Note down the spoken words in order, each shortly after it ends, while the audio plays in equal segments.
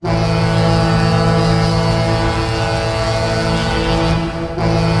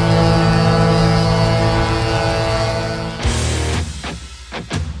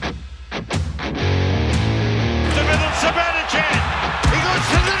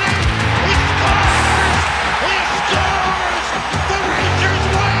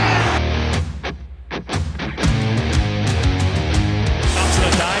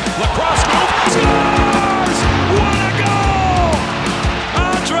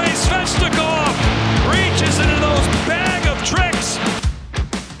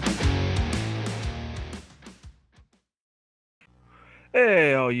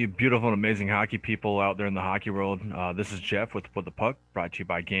all you beautiful and amazing hockey people out there in the hockey world. This is Jeff with Put the Puck, brought to you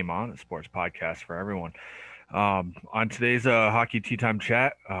by Game On, a sports podcast for everyone. On today's hockey tea time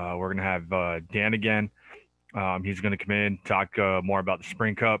chat, we're going to have Dan again. He's going to come in, talk more about the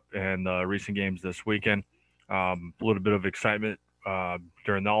Spring Cup and the recent games this weekend. A little bit of excitement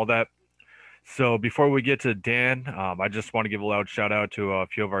during all that. So before we get to Dan, I just want to give a loud shout out to a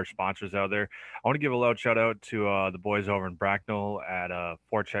few of our sponsors out there. I want to give a loud shout out to the boys over in Bracknell at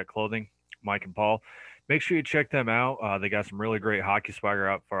Forecheck Clothing, Mike and Paul. Make sure you check them out. They got some really great hockey swagger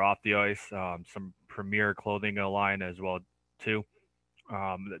out for off the ice, some premier clothing line as well too.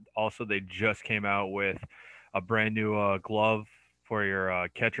 Also, they just came out with a brand new glove for your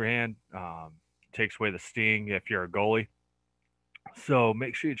catcher hand. Takes away the sting if you're a goalie. So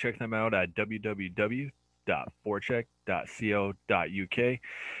make sure you check them out at www.forecheck.co.uk.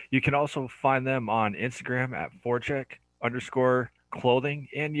 You can also find them on Instagram at forecheck_clothing,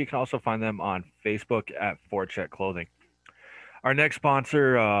 and you can also find them on Facebook at forecheck clothing. Our next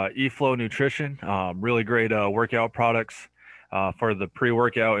sponsor, eFlow Nutrition, really great workout products for the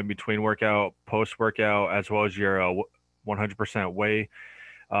pre-workout, in between workout, post-workout, as well as your 100% whey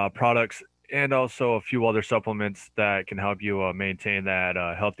products, and also a few other supplements that can help you maintain that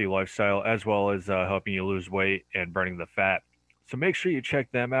healthy lifestyle, as well as helping you lose weight and burning the fat. So make sure you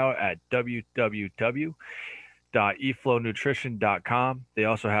check them out at www.eflownutrition.com. They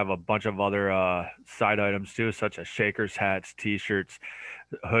also have a bunch of other side items too, such as shakers, hats, t-shirts,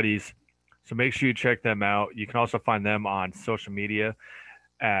 hoodies. So make sure you check them out. You can also find them on social media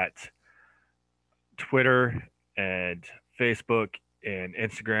at Twitter and Facebook and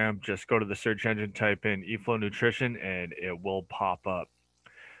Instagram. Just go to the search engine, type in eFlow Nutrition, and it will pop up.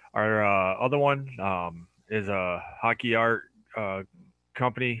 Our other one is a hockey art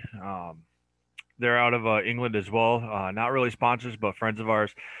company. They're out of England as well. Not really sponsors, but friends of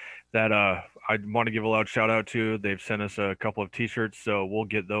ours that I want to give a loud shout out to. They've sent us a couple of T-shirts, so we'll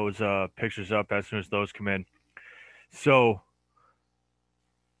get those pictures up as soon as those come in. So,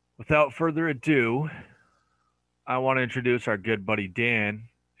 without further ado, I want to introduce our good buddy Dan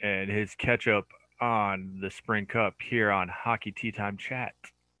and his catch up on the Spring Cup here on Hockey Tea Time Chat.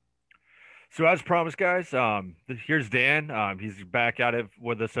 So, as promised, guys, here's Dan. He's back at it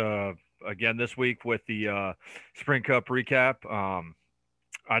with us again this week with the Spring Cup recap.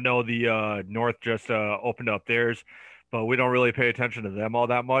 I know the North just opened up theirs, but we don't really pay attention to them all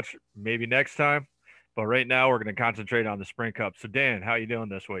that much. Maybe next time. But right now, we're going to concentrate on the Spring Cup. So, Dan, how you doing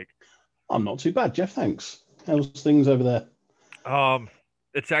this week? I'm not too bad, Jeff. Thanks. How's things over there?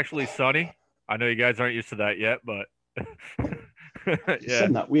 It's actually sunny. I know you guys aren't used to that yet, but yeah.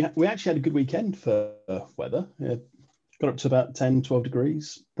 Saying that, we actually had a good weekend for weather. Yeah, got up to about 10, 12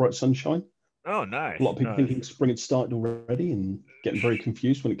 degrees, bright sunshine. Oh, nice. A lot of people thinking spring had started already and getting very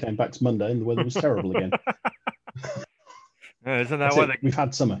confused when it came back to Monday and the weather was terrible again. Isn't that why we've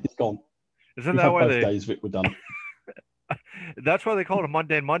had summer? It's gone. Isn't that why both days of it were done? That's why they call it a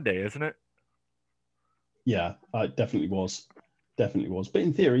mundane Monday, isn't it? Yeah, it definitely was. Definitely was. But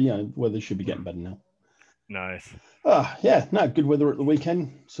in theory, the weather should be getting better now. Nice. Yeah, no, good weather at the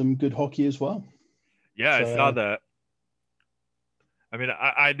weekend. Some good hockey as well. Yeah, I saw that. I mean,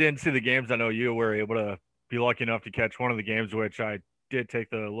 I didn't see the games. I know you were able to be lucky enough to catch one of the games, which I did take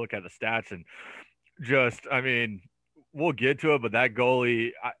the look at the stats and I mean, we'll get to it, but that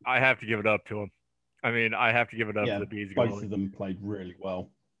goalie, I have to give it up to him. I mean, I have to give it up to the Bees goalie. Both of them played really well.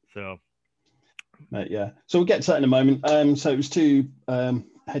 So, yeah. So we'll get to that in a moment. So it was two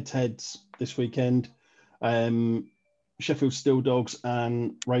head-to-heads this weekend. Sheffield Steel Dogs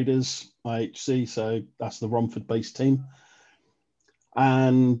and Raiders IHC. So that's the Romford-based team.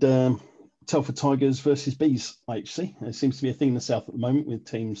 And Telford Tigers versus Bees IHC. There seems to be a thing in the south at the moment with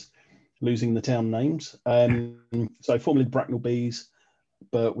teams losing the town names. So formerly the Bracknell Bees,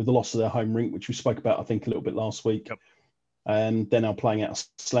 but with the loss of their home rink, which we spoke about, I think, a little bit last week. Yep. And they're now playing at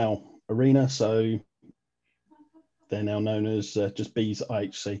Slough Arena. So they're now known as just Bees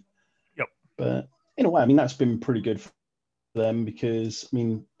IHC. Yep. But in a way, I mean, that's been pretty good for them because, I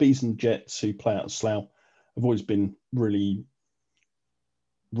mean, Bees and Jets who play out of Slough have always been really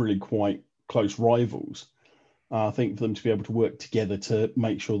quite close rivals. I think for them to be able to work together to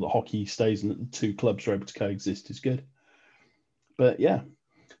make sure that hockey stays and that the two clubs are able to coexist is good. But yeah,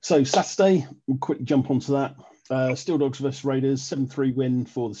 so Saturday, we'll quickly jump onto that. Steel Dogs versus Raiders, 7-3 win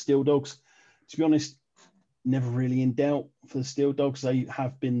for the Steel Dogs. To be honest, never really in doubt for the Steel Dogs. They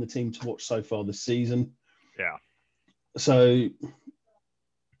have been the team to watch so far this season. Yeah. So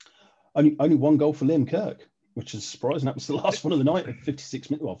only one goal for Liam Kirk, which is surprising. That was the last one of the night, 56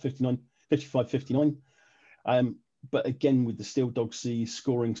 minutes, well, 59, 55, 59. but again, with the Steel Dogs, the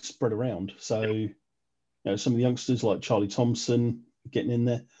scoring spread around. So, some of the youngsters like Charlie Thompson getting in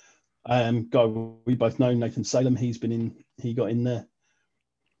there. Guy we both know, Nathan Salem, he got in there.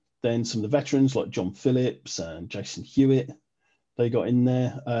 Then some of the veterans like John Phillips and Jason Hewitt, they got in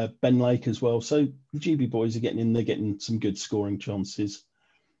there. Ben Lake as well. So the GB boys are getting in there, getting some good scoring chances.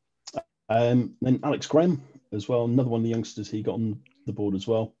 Then Alex Graham as well, another one of the youngsters, he got on the board as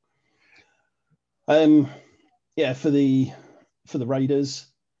well. For the Raiders,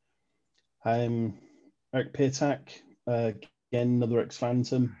 Eric Piertak, again, another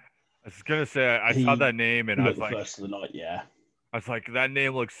ex-Phantom. I was gonna say I saw that name and I was like, first of the night, yeah. I was like, that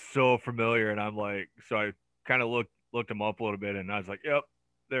name looks so familiar, and I'm like, so I kind of looked him up a little bit, and I was like, yep,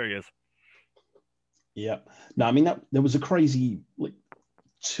 there he is. Yeah. No, I mean there was a crazy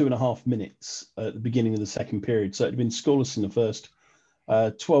 2.5 minutes at the beginning of the second period, so it had been scoreless in the first.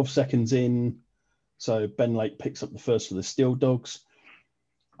 12 seconds in, so Ben Lake picks up the first for the Steel Dogs.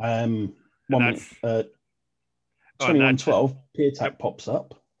 1 minute, 21-12, Piertak pops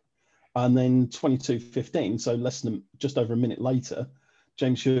up. And then 22-15, so just over a minute later,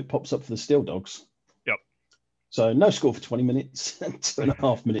 James Hewitt pops up for the Steel Dogs. Yep. So no score for 20 minutes,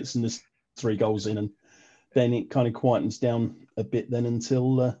 2.5 minutes, and there's 3 goals in. And then it kind of quietens down a bit then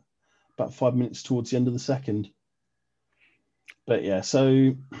until about 5 minutes towards the end of the second. But yeah,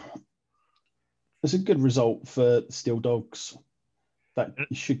 so it's a good result for the Steel Dogs. That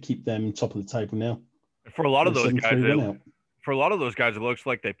should keep them top of the table now. For a lot of those guys, it looks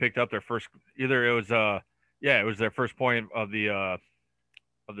like they picked up their first. Either it was it was their first point of the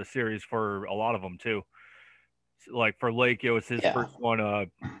series for a lot of them too. Like for Lake, it was his first one.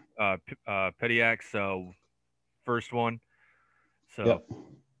 Petiak's first one. So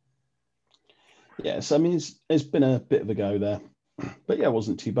so I mean, it's been a bit of a go there, but yeah, it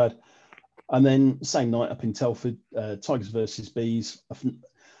wasn't too bad. And then same night up in Telford, Tigers versus Bees,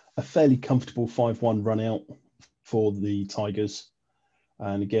 a fairly comfortable 5-1 run out for the Tigers.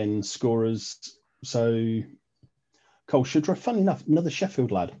 And again, scorers. So Cole Shudra, funny enough, another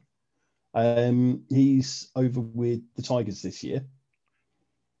Sheffield lad. He's over with the Tigers this year.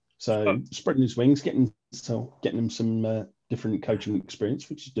 So spreading his wings, getting him some different coaching experience,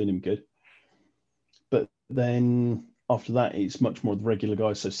 which is doing him good. But then after that, it's much more the regular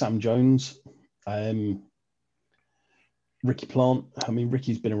guys. So Sam Jones, Ricky Plant. I mean,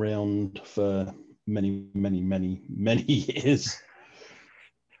 Ricky's been around for many, many, many, many years.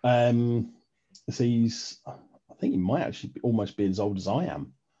 So I think he might actually almost be as old as I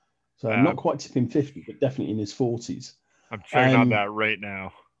am. So not quite tipping 50, but definitely in his 40s. I'm checking on that right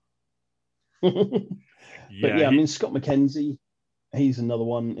now. But yeah, I mean, Scott McKenzie, he's another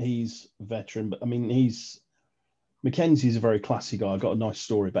one. He's a veteran, but I mean, McKenzie's a very classy guy. I've got a nice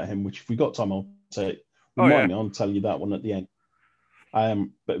story about him, which if we got time, I'll say it. I'll tell you that one at the end.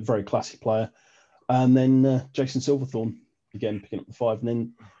 But very classy player. And then Jason Silverthorne, again, picking up the 5. And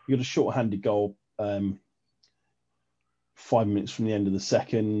then you got a short-handed goal 5 minutes from the end of the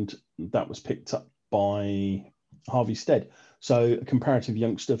second. That was picked up by Harvey Stead. So a comparative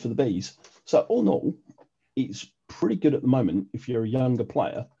youngster for the Bees. So all in all, it's pretty good at the moment if you're a younger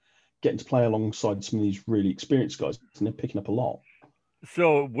player, getting to play alongside some of these really experienced guys, and they're picking up a lot.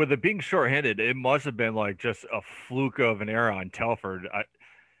 So with it being shorthanded, it must have been like just a fluke of an error on Telford.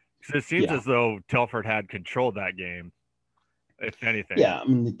 It seems as though Telford had controlled that game, if anything. Yeah, I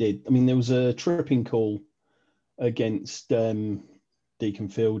mean, they did. I mean, there was a tripping call against Deacon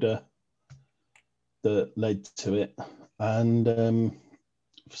Fielder that led to it. And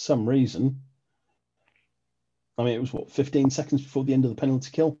for some reason, I mean, it was 15 seconds before the end of the penalty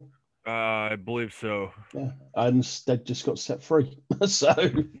kill? I believe so. Yeah, and Stead just got set free. So,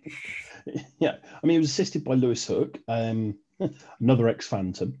 yeah, I mean, he was assisted by Lewis Hook, another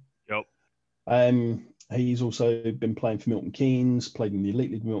ex-Phantom. Yep. He's also been playing for Milton Keynes, played in the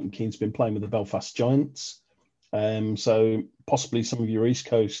Elite League. Milton Keynes, been playing with the Belfast Giants. So possibly some of your East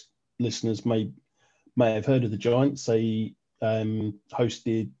Coast listeners may have heard of the Giants. They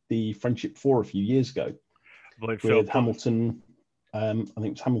hosted the Friendship 4 a few years ago with Hamilton. I think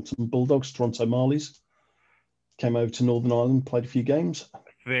it was Hamilton Bulldogs, Toronto Marlies. Came over to Northern Ireland, played a few games. I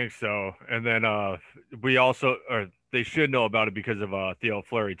think so. And then we also, or they should know about it because of Theo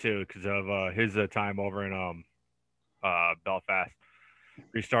Fleury too, because of his time over in Belfast,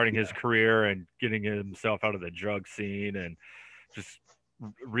 restarting his career and getting himself out of the drug scene and just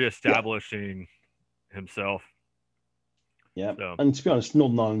reestablishing himself. Yeah, so. And to be honest,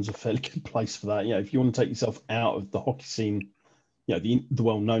 Northern Ireland's a fairly good place for that. Yeah, if you want to take yourself out of the hockey scene, the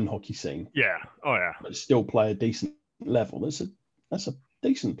well-known hockey scene. Yeah. Oh yeah. But still play a decent level. That's a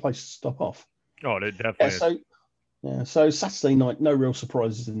decent place to stop off. Oh, it definitely is. So Yeah. So Saturday night, no real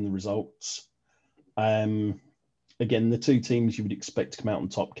surprises in the results. Again, the two teams you would expect to come out on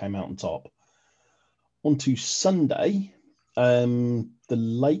top came out on top. On to Sunday, the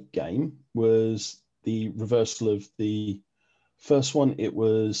late game was the reversal of the first one. It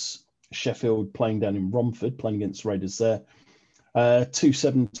was Sheffield playing down in Romford, playing against Raiders there.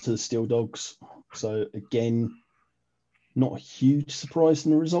 2-7 to the Steel Dogs. So again, not a huge surprise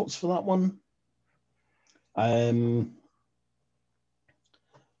in the results for that one.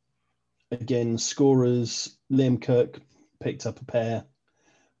 Again, scorers, Liam Kirk picked up a pair.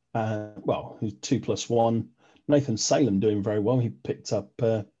 Who's 2+1. Nathan Salem doing very well. He picked up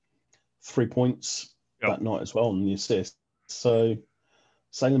 3 points that night as well on the assist. So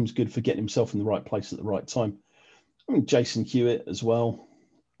Salem's good for getting himself in the right place at the right time. I mean, Jason Hewitt as well.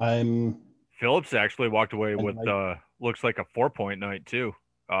 Phillips actually walked away with looks like a 4-point night too.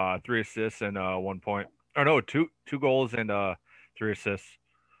 3 assists and 1 point. Or no, two goals and 3 assists.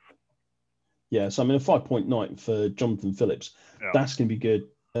 Yeah, so I mean a 5-point night for Jonathan Phillips. Yeah. That's going to be good.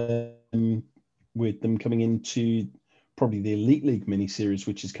 With them coming into probably the Elite League mini series,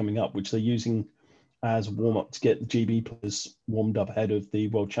 which is coming up, which they're using as a warm up to get the GB players warmed up ahead of the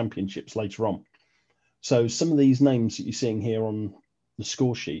World Championships later on. So some of these names that you're seeing here on the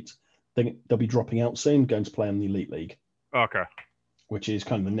score sheet, they'll be dropping out soon, going to play in the Elite League. Okay. Which is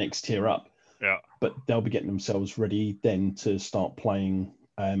kind of the next tier up. Yeah. But they'll be getting themselves ready then to start playing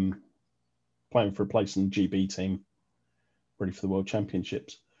for a place in the GB team, ready for the World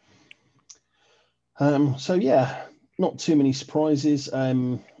Championships. So yeah, not too many surprises.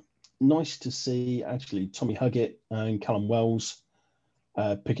 Nice to see actually Tommy Huggett and Callum Wells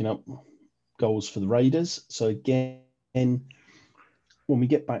picking up goals for the Raiders. So again, when we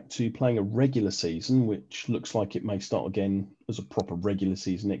get back to playing a regular season, which looks like it may start again as a proper regular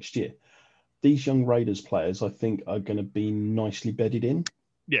season next year, these young Raiders players, I think, are going to be nicely bedded in.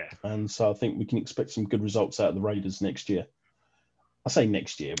 Yeah. And so I think we can expect some good results out of the Raiders next year. I say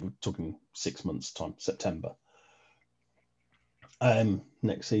next year, we're talking 6 months' time, September.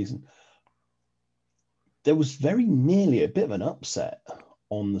 Next season. There was very nearly a bit of an upset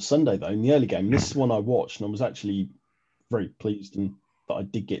on the Sunday, though, in the early game. This is one I watched, and I was actually very pleased that I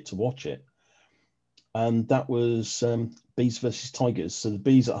did get to watch it. And that was Bees versus Tigers. So the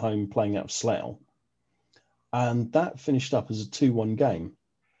Bees at home playing out of Slough. And that finished up as a 2-1 game.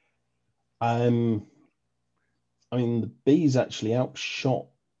 I mean, the Bees actually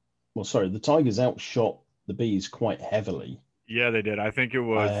the Tigers outshot the Bees quite heavily. Yeah, they did. I think it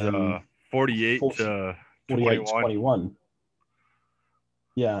was 48 to 21.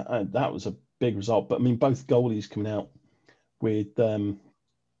 Yeah, that was a big result. But I mean, both goalies coming out with kind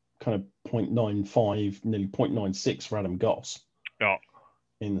of 0.95, nearly 0.96 for Adam Goss. Yeah.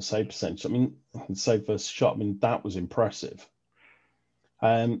 In the save percentage. I mean, save versus shot, I mean, that was impressive.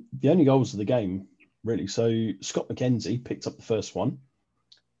 The only goals of the game, really. So Scott McKenzie picked up the first one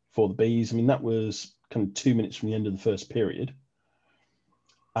for the Bees. I mean, that was kind of 2 minutes from the end of the first period.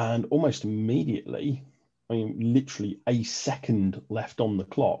 And almost immediately, I mean, literally a second left on the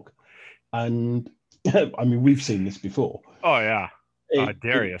clock. And I mean, we've seen this before. Oh, yeah.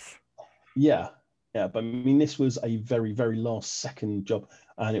 Darius. Yeah. But I mean, this was a very, very last second job.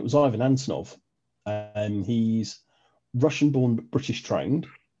 And it was Ivan Antonov. And he's Russian-born, British trained.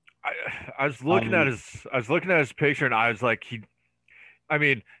 I was looking at his picture, and I was like,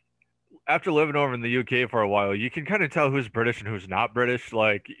 after living over in the UK for a while, you can kind of tell who's British and who's not British,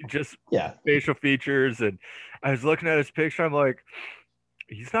 like just facial features. And I was looking at his picture, I'm like,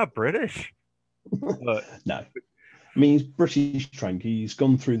 he's not British. But, no, I mean, he's British trained. He's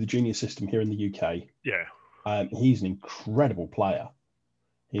gone through the junior system here in the UK. Yeah, he's an incredible player.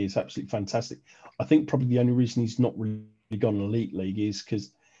 He's absolutely fantastic. I think probably the only reason he's not really gone Elite League is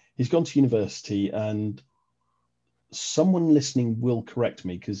because he's gone to university, and someone listening will correct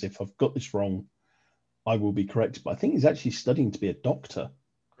me, because if I've got this wrong, I will be corrected. But I think he's actually studying to be a doctor.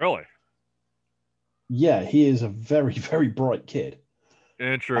 Really? Yeah, he is a very, very bright kid.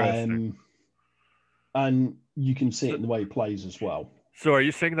 Interesting. And you can see it in the way he plays as well. So are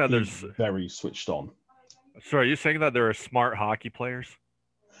you saying that he's very switched on? So are you saying that there are smart hockey players?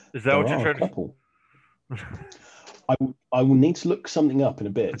 Is that what you're trying to... couple. I will need to look something up in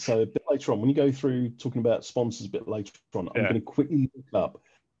a bit. So a bit later on, when you go through talking about sponsors a bit later on, I'm going to quickly look up,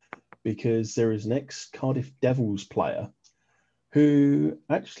 because there is an ex-Cardiff Devils player who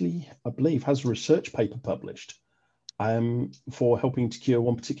actually, I believe, has a research paper published for helping to cure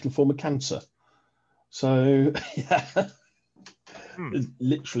one particular form of cancer. So, yeah,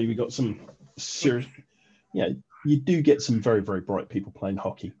 literally, we got some serious... Yeah, you do get some very, very bright people playing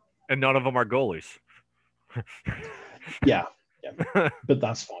hockey. And none of them are goalies. Yeah, but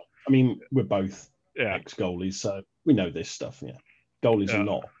that's fine. I mean, we're both Yeah. ex-goalies, so we know this stuff. Yeah, goalies are Yeah.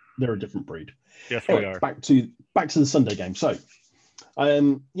 not; they're a different breed. Yes, we Anyway, are. back to the Sunday game. So, so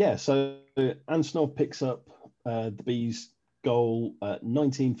Ansnov picks up the Bees' goal at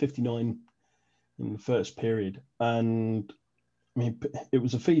 19:59 in the first period, and I mean, it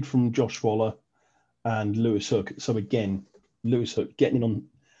was a feed from Josh Waller and Lewis Hook. So again, Lewis Hook getting in on,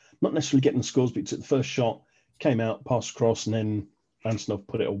 not necessarily getting the scores, but he took the first shot, came out, passed across, and then Ansnov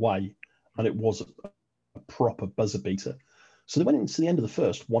put it away, and it was a proper buzzer beater. So they went into the end of the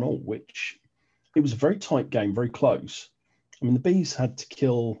first 1-1, which it was a very tight game, very close. I mean, the Bees had to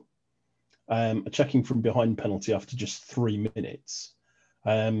kill a checking from behind penalty after just 3 minutes.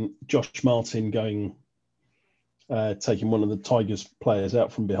 Josh Martin taking one of the Tigers players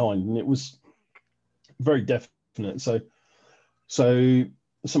out from behind, and it was very definite. So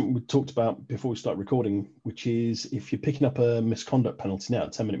something we talked about before we start recording, which is if you're picking up a misconduct penalty now,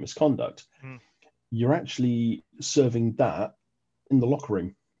 10-minute misconduct, you're actually serving that in the locker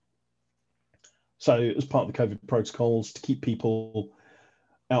room. So as part of the COVID protocols to keep people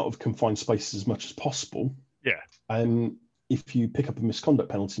out of confined spaces as much as possible. Yeah. If you pick up a misconduct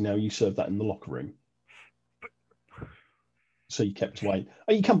penalty now, you serve that in the locker room. So you kept away.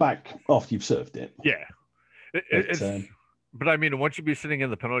 You come back after you've served it. Yeah. But I mean, won't you be sitting in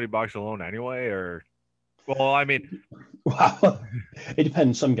the penalty box alone anyway? Or, well, I mean, well, it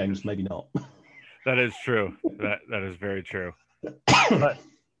depends. Some games, maybe not. That is true. That is very true.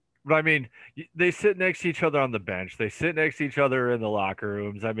 But I mean, they sit next to each other on the bench. They sit next to each other in the locker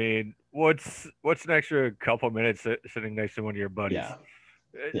rooms. I mean, what's an extra couple minutes sitting next to one of your buddies?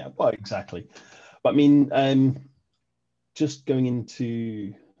 Yeah. Well, exactly. But I mean, just looking at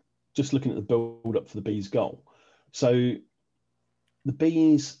the build up for the Bees' goal. So the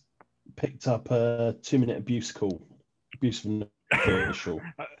Bees picked up a 2-minute abuse call, abuse of an official,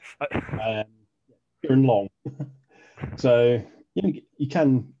 and long. So you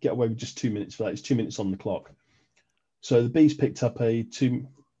can get away with just 2 minutes for that. It's 2 minutes on the clock. So the Bees picked up an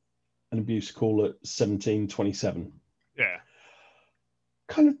abuse call at 17:27. Yeah.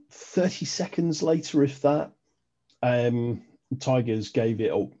 Kind of 30 seconds later, if that, Tigers gave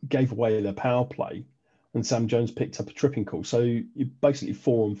away their power play, and Sam Jones picked up a tripping call. So you're basically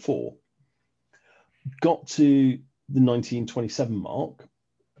 4-on-4. Got to the 19:27 mark.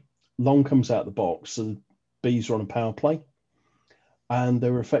 Long comes out of the box, so the Bees were on a power play. And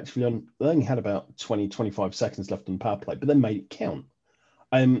they were effectively they only had about 20, 25 seconds left on the power play, but they made it count.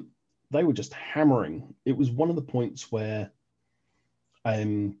 They were just hammering. It was one of the points where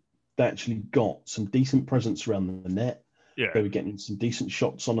they actually got some decent presence around the net. Yeah. They were getting some decent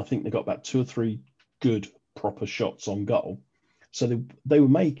shots on. I think they got about 2 or 3 good, proper shots on goal. So they were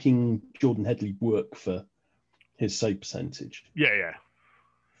making Jordan Headley work for his save percentage. Yeah.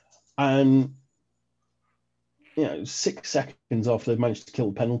 And 6 seconds after they've managed to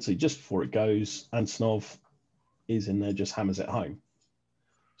kill the penalty, just before it goes, Ansnov is in there, just hammers it home.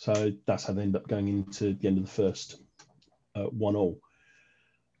 So that's how they end up going into the end of the first 1-1.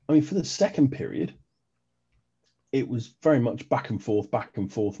 I mean, for the second period, it was very much back and forth.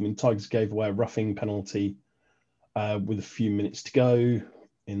 I mean, Tigers gave away a roughing penalty with a few minutes to go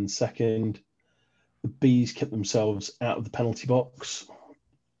in the second. The Bees kept themselves out of the penalty box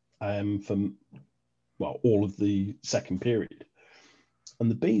for all of the second period. And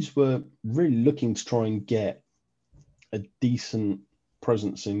the Bees were really looking to try and get a decent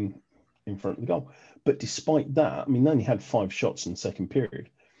presence in front of the goal. But despite that, I mean, they only had 5 shots in the second period,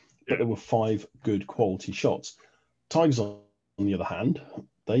 but there were 5 good quality shots. Tigers, on the other hand,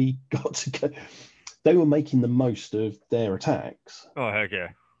 they were making the most of their attacks. Oh, heck yeah.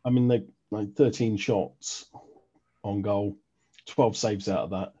 I mean, they 13 shots on goal, 12 saves out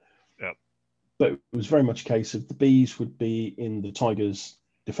of that. Yep. But it was very much a case of the Bees would be in the Tigers'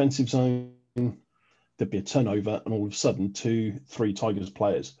 defensive zone. There'd be a turnover, and all of a sudden, 2-3 Tigers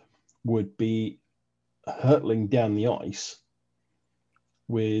players would be hurtling down the ice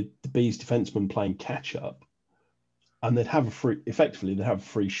with the Bees defensemen playing catch up, and they'd have a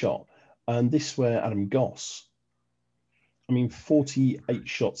free shot. And this is where Adam Goss, 48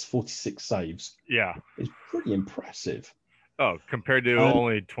 shots, 46 saves. Yeah. Is pretty impressive. Oh, compared to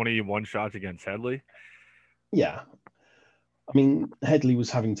only 21 shots against Headley? Yeah. I mean, Headley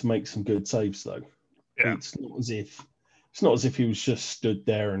was having to make some good saves, though. Yeah. It's not as if he was just stood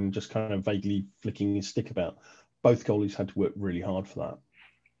there and just kind of vaguely flicking his stick about. Both goalies had to work really hard for that.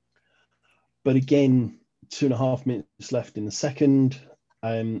 But again, 2.5 minutes left in the second.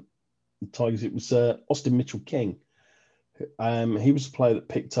 The Tigers, it was Austin Mitchell King. He was the player that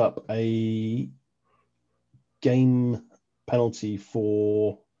picked up a game penalty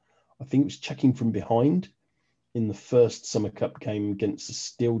for, I think it was checking from behind in the first Summer Cup game against the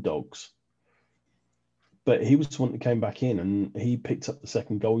Steel Dogs. But he was the one that came back in and he picked up the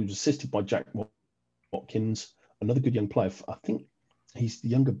second goal. He was assisted by Jack Watkins, another good young player. I think he's the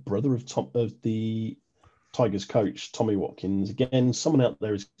younger brother of the Tigers coach, Tommy Watkins. Again, someone out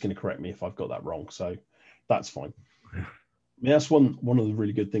there is going to correct me if I've got that wrong, so that's fine. I mean, that's one of the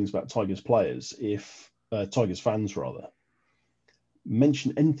really good things about Tigers players. If Tigers fans rather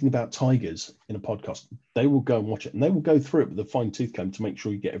mention anything about Tigers in a podcast, they will go and watch it and they will go through it with a fine tooth comb to make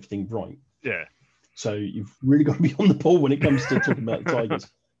sure you get everything right. Yeah. So you've really got to be on the ball when it comes to talking about the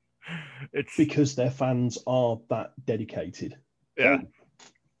Tigers. It's because their fans are that dedicated. Yeah.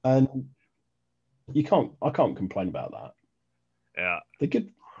 And I can't complain about that. Yeah. They're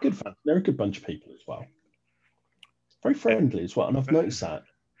good fans. They're a good bunch of people as well. Very friendly as well. And I've noticed that.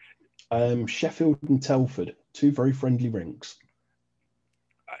 Sheffield and Telford, two very friendly rinks.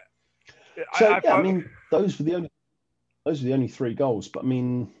 I mean, those were the only 3 goals. But I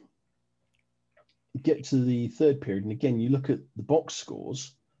mean, get to the third period, and again, you look at the box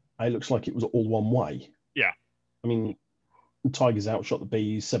scores, it looks like it was all one way. Yeah. I mean, the Tigers outshot the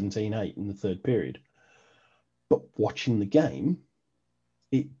Bees 17-8 in the third period. But watching the game,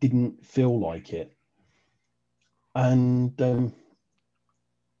 it didn't feel like it. And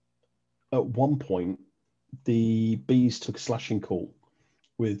at one point, the Bees took a slashing call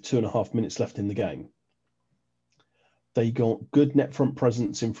with 2.5 minutes left in the game. They got good net front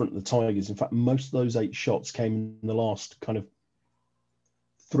presence in front of the Tigers. In fact, most of those 8 shots came in the last kind of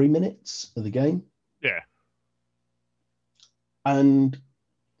 3 minutes of the game. Yeah. And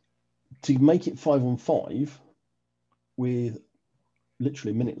to make it 5-on-5 with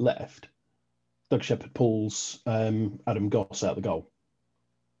literally a minute left, Doug Shepherd pulls Adam Goss out the goal.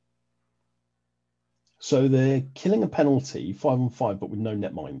 So they're killing a penalty 5-on-5, but with no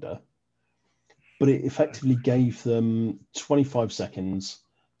netminder. But it effectively gave them 25 seconds,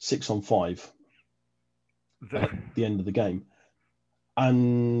 6-on-5 at the end of the game.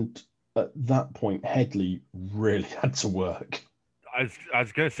 And at that point, Headley really had to work. I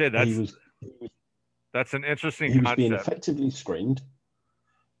was going to say that's an interesting concept. He was being effectively screened.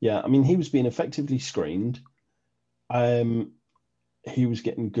 Yeah, I mean, he was being effectively screened. He was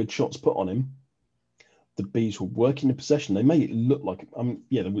getting good shots put on him. The Bees were working the possession. They made it look like,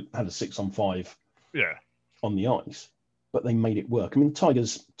 they had a 6-on-5 on the ice, but they made it work. I mean, the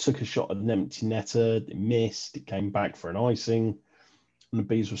Tigers took a shot at an empty netter. It missed. It came back for an icing, and the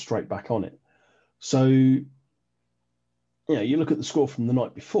Bees were straight back on it. So, you look at the score from the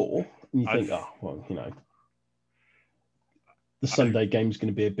night before, and you think, the Sunday game is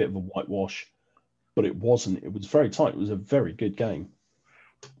going to be a bit of a whitewash, but it wasn't. It was very tight. It was a very good game.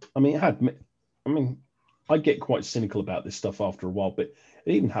 I mean, I get quite cynical about this stuff after a while, but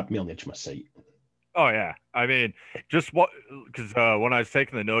it even had me on the edge of my seat. Oh yeah, I mean, because when I was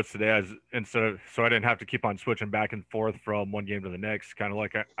taking the notes today, so I didn't have to keep on switching back and forth from one game to the next. Kind of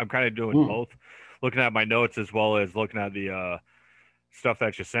like I'm kind of doing both, looking at my notes as well as looking at the stuff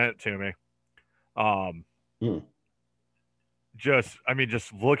that you sent to me. Just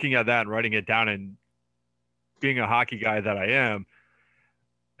looking at that and writing it down, and being a hockey guy that I am,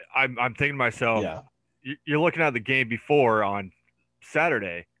 I'm thinking to myself, you're looking at the game before on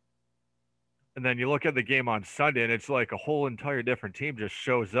Saturday, and then you look at the game on Sunday, and it's like a whole entire different team just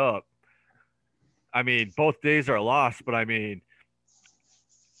shows up. I mean, both days are lost, but I mean,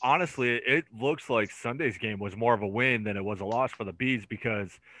 honestly, it looks like Sunday's game was more of a win than it was a loss for the Bees,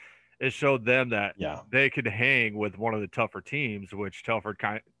 because it showed them that they could hang with one of the tougher teams, which Telford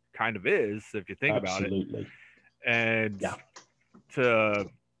kind of is, if you think about it. And to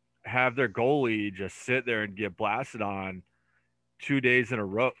have their goalie just sit there and get blasted on 2 days in a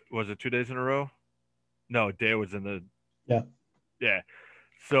row. Was it 2 days in a row? No, Day was in the... Yeah.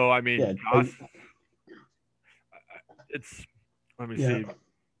 So, I mean, it's... Let me see.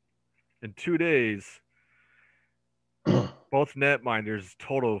 In 2 days, both netminders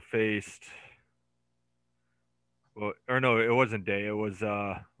total faced... Well, or no, it wasn't Day. It was...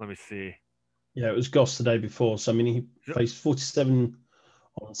 let me see. Yeah, it was Goss the day before. So, I mean, he faced 47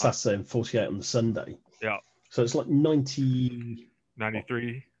 on Saturday and 48 on the Sunday. Yeah. So it's like 93,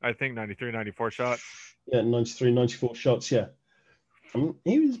 I think 93, 94 shots. Yeah, 93, 94 shots, yeah. I mean,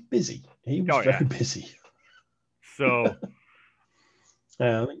 he was busy. He was very busy. So...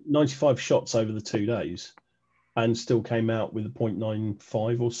 95 shots over the 2 days, and still came out with a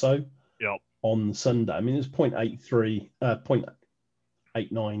 0.95 or so on Sunday. I mean, it was 0.83,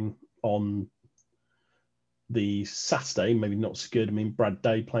 0.89 on the Saturday, maybe not so good. I mean, Brad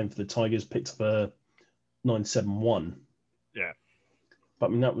Day playing for the Tigers picked up 971. Yeah. But I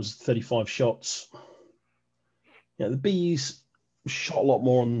mean, that was 35 shots. Yeah, the Bees shot a lot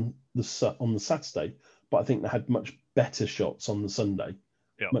more on the Saturday, but I think they had much better shots on the Sunday.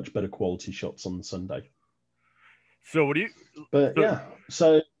 Yeah. Much better quality shots on the Sunday. So what do you? But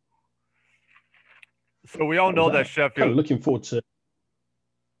so, yeah, so we all know that Sheffield. Kind of looking forward to.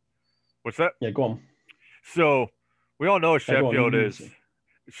 What's that? Yeah, go on. So we all know Sheffield is.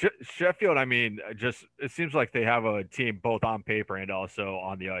 Sheffield, I mean, just it seems like they have a team both on paper and also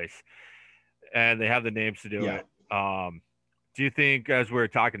on the ice, and they have the names to do it. Do you think, as we were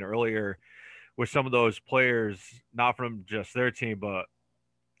talking earlier, with some of those players, not from just their team, but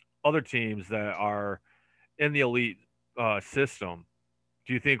other teams that are in the elite system,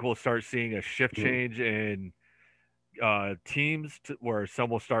 do you think we'll start seeing a shift change in teams where some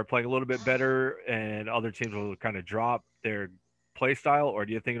will start playing a little bit better and other teams will kind of drop their play style, or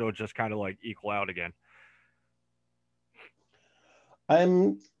do you think it'll just kind of like equal out again?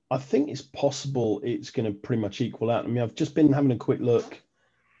 I think it's possible it's going to pretty much equal out. I mean, I've just been having a quick look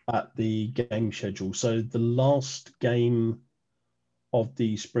at the game schedule. So the last game of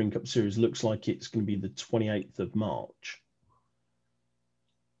the Spring Cup Series looks like it's going to be the 28th of March,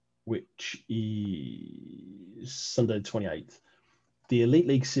 which is Sunday the 28th. The Elite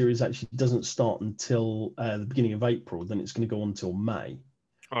League Series actually doesn't start until the beginning of April. Then it's going to go on until May.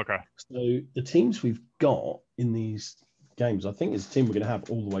 Okay. So the teams we've got in these games, I think, is a team we're going to have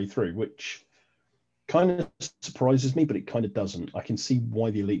all the way through, which kind of surprises me, but it kind of doesn't. I can see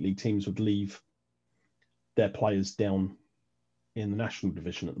why the Elite League teams would leave their players down in the national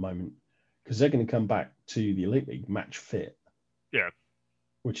division at the moment, because they're going to come back to the Elite League match fit. Yeah.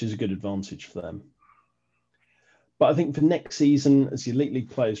 Which is a good advantage for them. But I think for next season, as the Elite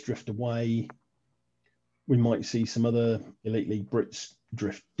League players drift away, we might see some other Elite League Brits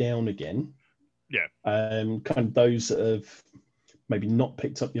drift down again. Yeah. Kind of those that have maybe not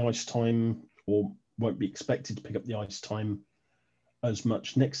picked up the ice time or won't be expected to pick up the ice time as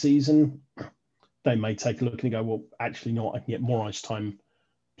much next season, they may take a look and go, well, actually not, I can get more ice time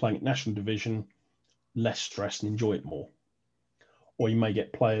playing at national division, less stress and enjoy it more. Or you may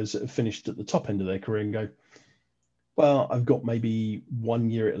get players that have finished at the top end of their career and go, well, I've got maybe 1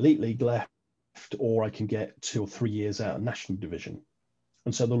 year at Elite League left, or I can get 2 or 3 years out of national division.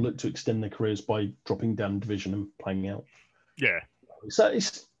 And so they'll look to extend their careers by dropping down division and playing out. Yeah. So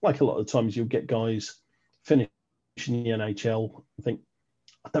it's like a lot of times you'll get guys finishing the NHL and think,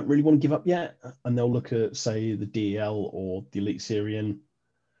 I don't really want to give up yet. And they'll look at, say, the DEL or the Elite Syrian.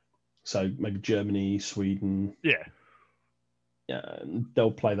 So maybe Germany, Sweden. Yeah. Yeah, and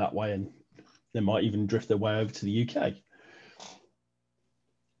they'll play that way, and they might even drift their way over to the UK.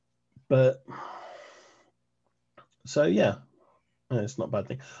 But so, yeah, it's not a bad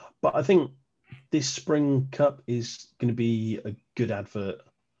thing. But I think this Spring Cup is going to be a good advert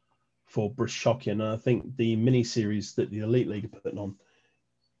for British hockey. And I think the mini-series that the Elite League are putting on,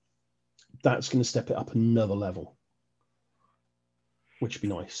 that's going to step it up another level, which would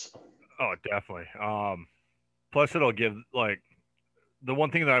be nice. Oh, definitely. Plus, it'll give, like, the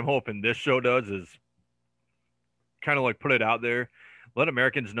one thing that I'm hoping this show does is kind of like put it out there, let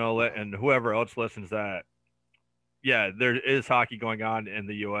Americans know, and whoever else listens that, yeah, there is hockey going on in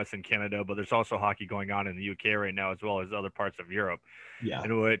the U.S. and Canada, but there's also hockey going on in the UK right now, as well as other parts of Europe. Yeah.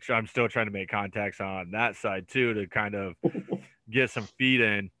 In which I'm still trying to make contacts on that side too, to kind of get some feet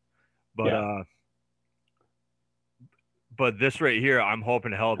in. But Yeah. But this right here, I'm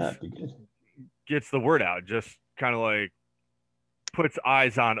hoping helps, gets the word out, just kind of like puts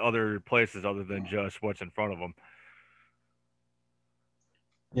eyes on other places other than just what's in front of them.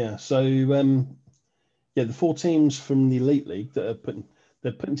 Yeah. So, yeah, the 4 teams from the Elite League that are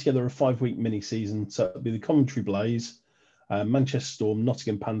putting together a 5-week mini season. So it'll be the Coventry Blaze, Manchester Storm,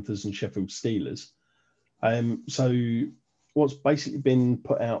 Nottingham Panthers, and Sheffield Steelers. So what's basically been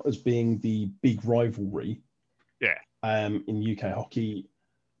put out as being the big rivalry, in UK hockey,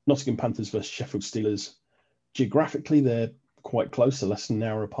 Nottingham Panthers versus Sheffield Steelers. Geographically, they're quite close, they're less than an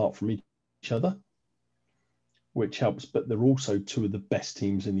hour apart from each other, which helps. But they're also 2 of the best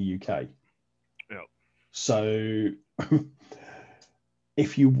teams in the UK. Yep. So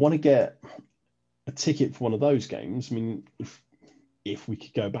if you want to get a ticket for one of those games, I mean, if we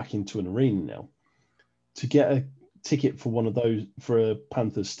could go back into an arena now, to get a ticket for one of those, for a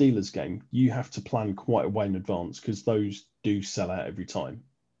Panthers Steelers game, you have to plan quite a way in advance, because those do sell out every time.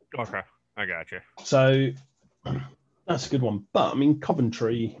 Okay, I got you. So that's a good one. But I mean,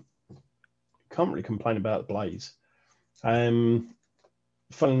 Coventry, can't really complain about the Blaze. Fun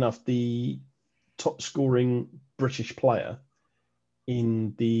enough, the top scoring British player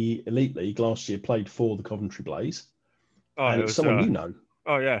in the Elite League last year played for the Coventry Blaze, Oh, and it it's was someone you know.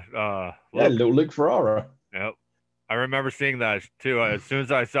 oh yeah, Yeah, Luke. little Luke Ferrara. Yep. I remember seeing that too. As soon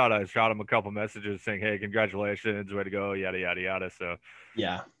as I saw it, I shot him a couple messages saying, "Hey, congratulations, way to go, yada yada yada." So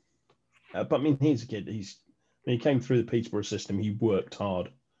Yeah, but I mean, he's a kid. When he came through the Peterborough system, he worked hard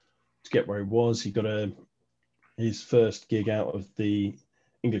to get where he was. He got his first gig out of the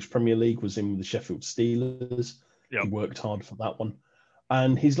English Premier League was in with the Sheffield Steelers. yep, He worked hard for that one,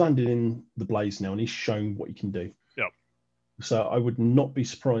 and he's landed in the Blaze now, and he's shown what he can do. yep. So I would not be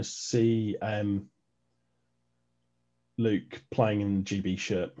surprised to see Luke playing in the GB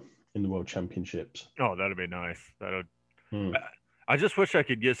shirt in the World Championships. Oh, that'd be nice. That'd. Hmm. I just wish I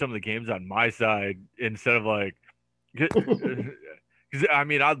could get some of the games on my side instead of like, because I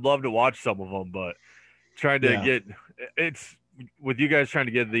mean, I'd love to watch some of them, but trying to Yeah, get it's with you guys trying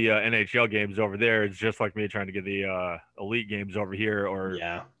to get the NHL games over there. It's just like me trying to get the elite games over here. Or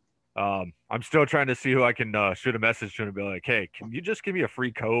yeah. I'm still trying to see who I can shoot a message to and be like, "Hey, can you just give me a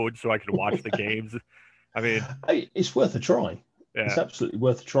free code so I can watch the games?" I mean, Hey, it's worth a try. yeah. It's absolutely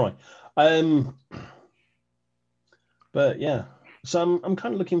worth a try. But yeah, so I'm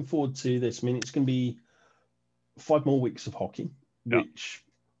kind of looking forward to this. I mean, it's going to be 5 more weeks of hockey, Yeah. which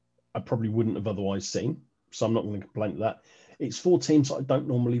I probably wouldn't have otherwise seen. So I'm not going to complain to that. It's 4 teams that I don't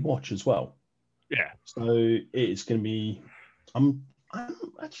normally watch as well. Yeah. So it's going to be. I'm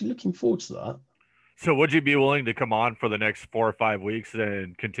actually looking forward to that. So would you be willing to come on for the next 4 or 5 weeks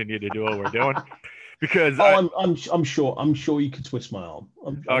and continue to do what we're doing? Because I'm sure you could twist my arm.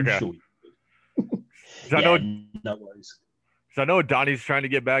 I'm okay. sure. I know, no worries. I know Donnie's trying to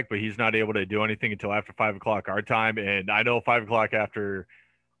get back, but he's not able to do anything until after 5 o'clock our time, and I know 5 o'clock after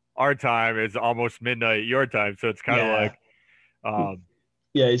our time is almost midnight your time, so it's kind of Yeah, like, um,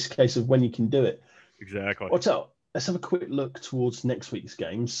 yeah. It's a case of when you can do it. exactly. Let's have a quick look towards next week's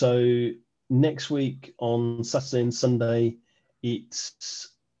game. So next week on Saturday and Sunday, it's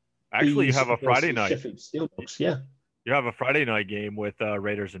Actually, you Bees have a Friday versus night. Sheffield Steeldogs. Yeah, You have a Friday night game with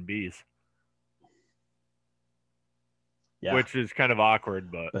Raiders and Bees, yeah. which is kind of awkward,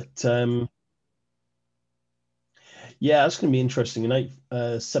 but But yeah, that's going to be interesting. An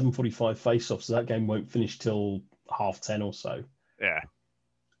 7:45 face-off, so that game won't finish till 10:30 or so. yeah,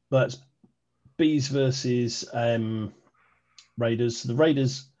 But Bees versus Raiders. So the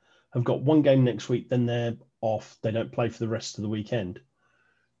Raiders have got one game next week, then they're off. They don't play for the rest of the weekend,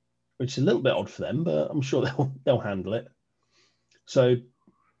 which is a little bit odd for them, but I'm sure they'll handle it. So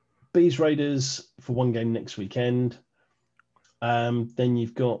Bees Raiders for one game next weekend. Then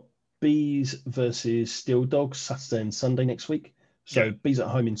you've got Bees versus Steel Dogs Saturday and Sunday next week. So yeah. Bees at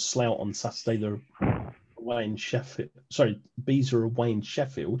home in Slough on Saturday. They're away in Sheffield. Sorry, Bees are away in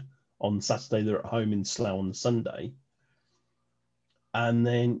Sheffield on Saturday. They're at home in Slough on Sunday. And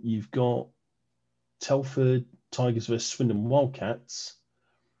then you've got Telford Tigers versus Swindon Wildcats.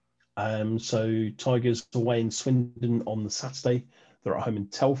 So Tigers away in Swindon on the Saturday. They're at home in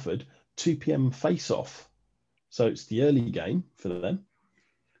Telford. 2 p.m. face-off. So it's the early game for them.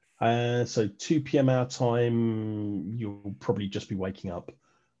 So 2 p.m. our time, you'll probably just be waking up,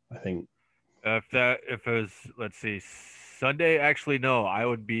 I think. If it was, let's see, Sunday, actually, no, I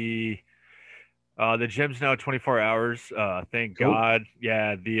would be. The gym's now 24 hours. Thank Cool. God.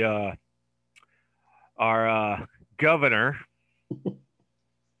 Yeah, the our governor,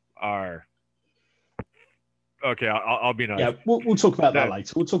 our okay, I'll be nice. Yeah, we'll talk about that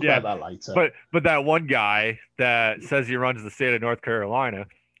later. We'll talk about that later. But that one guy that says he runs the state of North Carolina,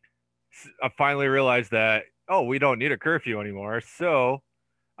 I finally realized that, oh, we don't need a curfew anymore. So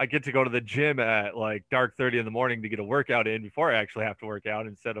I get to go to the gym at like dark 30 in the morning to get a workout in before I actually have to work out,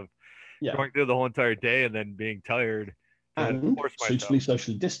 instead of going through the whole entire day and then being tired. And suitably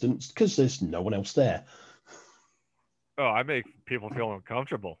socially distanced because there's no one else there. Oh, I make people feel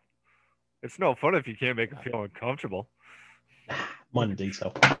uncomfortable. It's no fun if you can't make them feel uncomfortable. Minor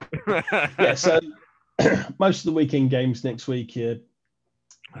detail. Yeah, so most of the weekend games next week here,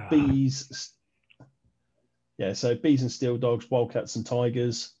 Bees. Yeah, so Bees and Steel Dogs, Wildcats and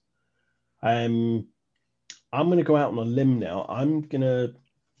Tigers. I'm going to go out on a limb now. I'm going to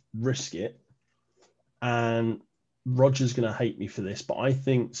risk it. And Roger's going to hate me for this, but I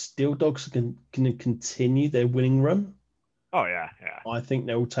think Steel Dogs are going to continue their winning run. Oh, yeah, yeah. I think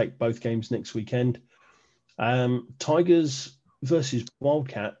they'll take both games next weekend. Tigers versus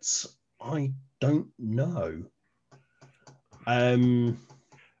Wildcats, I don't know.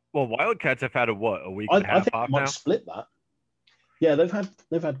 Well, Wildcats have had a week and a half I think off they might now? split that. Yeah, they've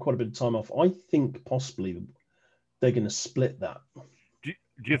had quite a bit of time off. I think possibly they're going to split that. Do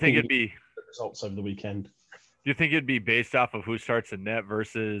you think it'd be results over the weekend? you think it'd be based off of who starts the net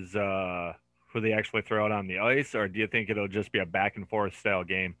versus who they actually throw out on the ice, or do you think it'll just be a back and forth style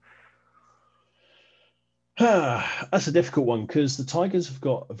game? That's a difficult one because the Tigers have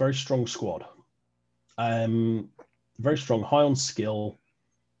got a very strong squad, um, very strong, high on skill,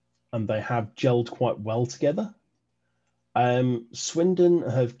 and they have gelled quite well together. Swindon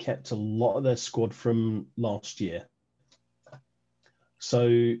have kept a lot of their squad from last year,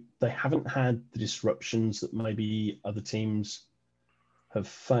 so they haven't had the disruptions that maybe other teams have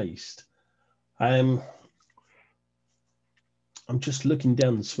faced. I'm just looking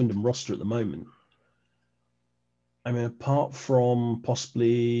down the Swindon roster at the moment. I mean, apart from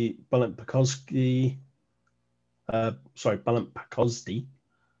possibly Balint Pakosky, Balint Pakosdy,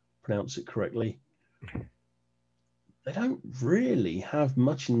 pronounce it correctly, they don't really have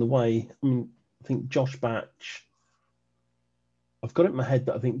much in the way. I mean, I think Josh Batch, I've got it in my head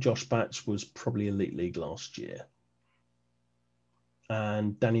that I think Josh Batch was probably Elite League last year.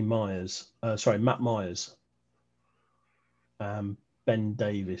 And Matt Myers, Ben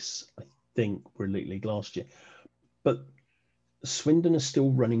Davis, I think were Elite League last year. But Swindon are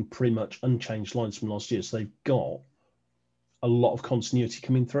still running pretty much unchanged lines from last year. So they've got a lot of continuity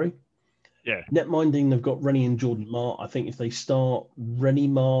coming through. Yeah. Netminding, they've got Rennie and Jordan Marr. I think if they start Rennie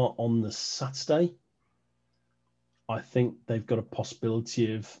Marr on the Saturday, I think they've got a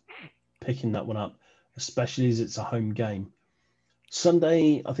possibility of picking that one up, especially as it's a home game.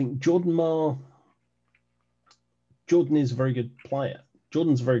 Sunday, I think Jordan is a very good player.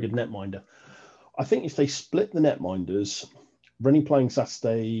 Jordan's a very good netminder. I think if they split the netminders, Rennie playing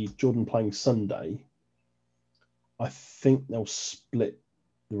Saturday, Jordan playing Sunday, I think they'll split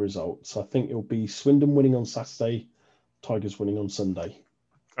the results. I think it'll be Swindon winning on Saturday, Tigers winning on Sunday.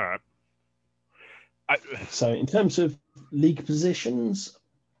 All right. So in terms of league positions,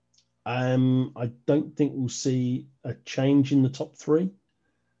 I don't think we'll see a change in the top three.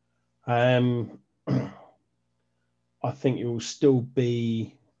 I think it will still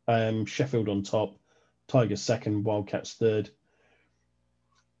be Sheffield on top, Tigers second, Wildcats third.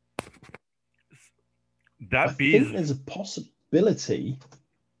 I think there's a possibility.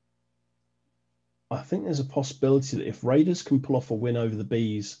 I think there's a possibility that if Raiders can pull off a win over the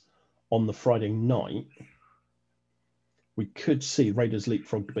Bees on the Friday night, we could see Raiders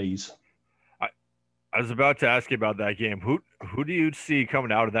leapfrog the Bees. I was about to ask you about that game. Who do you see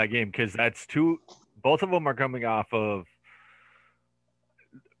coming out of that game? Because that's both of them are coming off of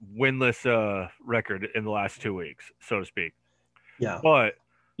winless record in the last 2 weeks, so to speak. Yeah. But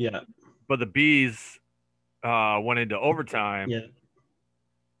the Bees went into overtime.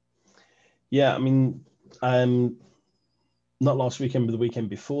 Yeah. I mean, not last weekend, but the weekend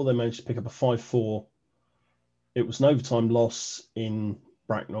before, they managed to pick up a 5-4. It was an overtime loss in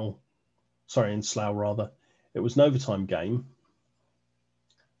Slough rather. It was an overtime game.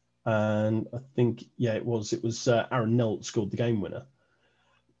 And I think, it was Aaron Nelt scored the game winner.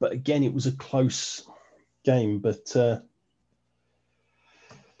 But again, it was a close game. But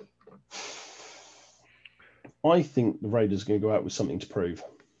I think the Raiders are going to go out with something to prove.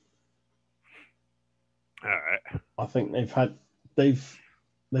 All right. I think they've had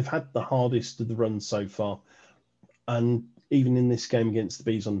the hardest of the runs so far. And even in this game against the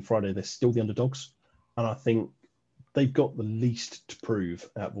Bees on Friday, they're still the underdogs. And I think they've got the least to prove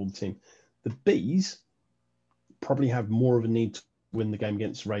out of all the team. The Bees probably have more of a need to win the game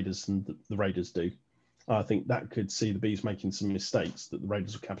against the Raiders than the Raiders do. I think that could see the Bees making some mistakes that the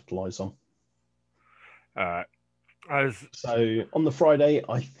Raiders will capitalise on. So on the Friday,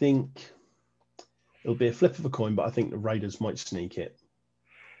 I think it'll be a flip of a coin, but I think the Raiders might sneak it.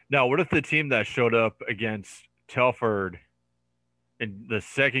 Now, what if the team that showed up against Telford in the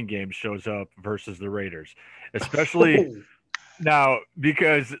second game shows up versus the Raiders? Especially now,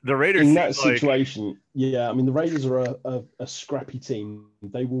 because the Raiders in that situation, I mean, the Raiders are a scrappy team.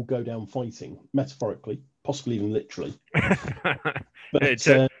 They will go down fighting, metaphorically, possibly even literally. But hey,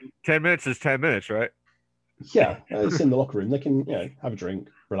 10 minutes is 10 minutes, right? Yeah, it's in the locker room. They can, have a drink,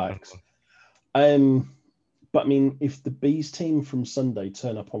 relax. But I mean, if the Bees team from Sunday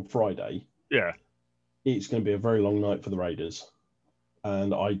turn up on Friday, it's going to be a very long night for the Raiders,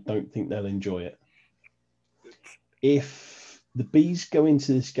 and I don't think they'll enjoy it. If the Bees go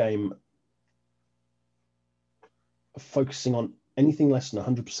into this game focusing on anything less than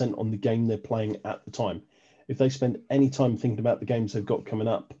 100% on the game they're playing at the time, if they spend any time thinking about the games they've got coming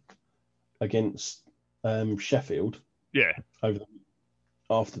up against Sheffield,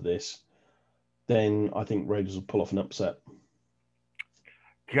 after this, then I think Raiders will pull off an upset.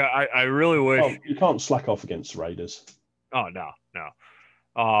 Yeah, I really wish you can't slack off against the Raiders. Oh no.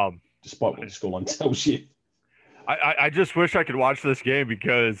 Despite what the scoreline tells you. I just wish I could watch this game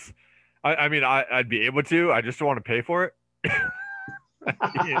because I mean I'd be able to. I just don't want to pay for it.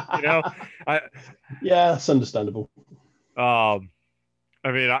 You know, I Yeah, it's understandable. um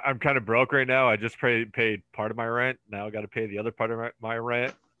I mean I'm kind of broke right now. I just paid part of my rent. Now I got to pay the other part of my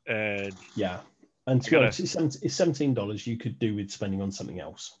rent, and Yeah. And I to be gotta honest, it's $17 you could do with spending on something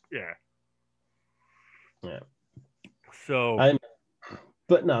else. yeah. Yeah. So Um,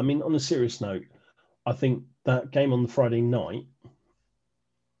 but no, I mean, on a serious note, I think that game on the Friday night,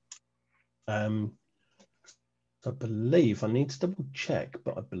 um, I believe I need to double check,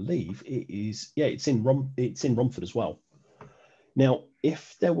 but I believe it is. Yeah, it's in Romford as well. Now,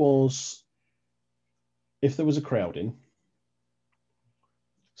 if there was a crowd in,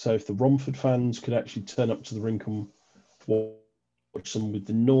 so if the Romford fans could actually turn up to the rink and watch them with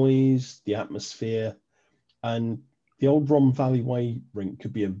the noise, the atmosphere, and the old Rom Valley Way rink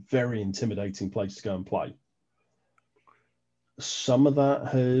could be a very intimidating place to go and play. Some of that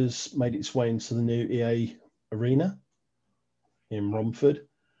has made its way into the new EA arena in Romford.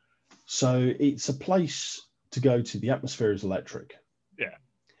 So it's a place to go to. The atmosphere is electric. yeah.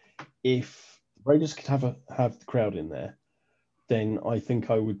 If Raiders could have the crowd in there, then I think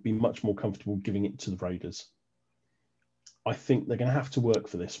I would be much more comfortable giving it to the Raiders. I think they're going to have to work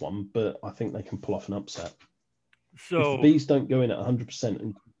for this one, but I think they can pull off an upset. If the So Bees don't go in at 100%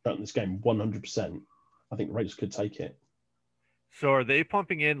 and start this game 100%, I think the Raiders could take it. so are they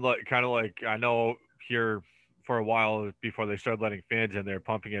pumping in like kind of like I know here for a while before they started letting fans in, they're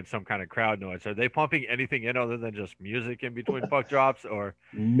pumping in some kind of crowd noise. Are they pumping anything in other than just music in between puck drops or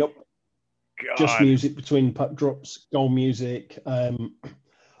Nope. Just God? music between puck drops, goal music.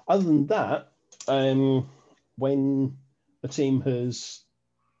 Other than that, when a team has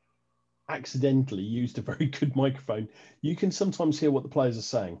accidentally used a very good microphone, you can sometimes hear what the players are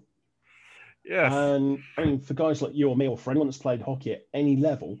saying. Yes. And I mean, for guys like you or me, or for anyone that's played hockey at any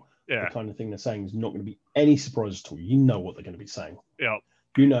level, the Yeah. kind of thing they're saying is not going to be any surprise at all. You know what they're going to be saying. Yeah.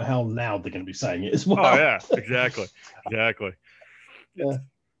 You know how loud they're going to be saying it as well. Oh yeah. Exactly. Exactly. Yeah.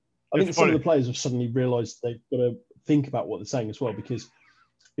 I It's think some of funny. the players have suddenly realised they've got to think about what they're saying as well, because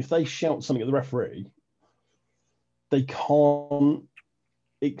if they shout something at the referee, they can't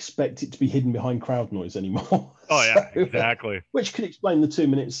expect it to be hidden behind crowd noise anymore. Oh yeah. Exactly. Which could explain the 2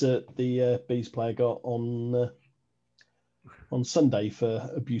 minutes that the Bees player got on Sunday for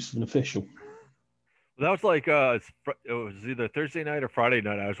abuse of an official. That was like it was either Thursday night or Friday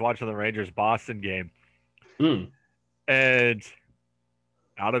night. I was watching the Rangers Boston game, Mm. and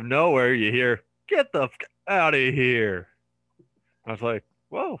out of nowhere you hear "Get the out of here." I was like,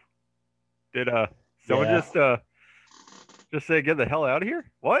 "Whoa! Did someone Yeah. just say get the hell out of here?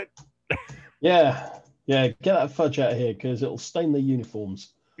 What?" Yeah. Yeah. Get that fudge out of here because it'll stain their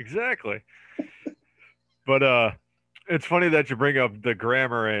uniforms. Exactly. But it's funny that you bring up the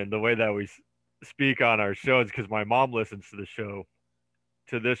grammar and the way that we speak on our shows because my mom listens to the show,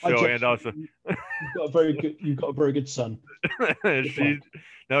 to this I show, and just also you've got a very good son. she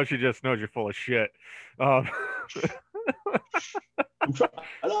now she just knows you're full of shit. Um, I'm trying.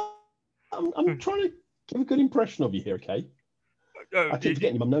 I'm trying to give a good impression of you here, okay? I keep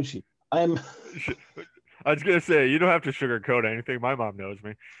forgetting your mum knows you. I was gonna say you don't have to sugarcoat anything. My mom knows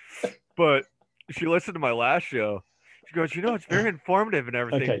me, but she listened to my last show. She goes, it's very informative and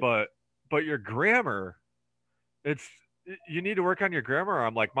everything, Okay. but your grammar, it's you need to work on your grammar.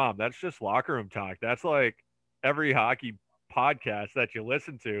 I'm like, Mom, that's just locker room talk. That's like every hockey podcast that you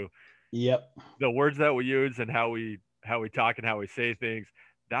listen to. Yep. The words that we use and how we talk and how we say things,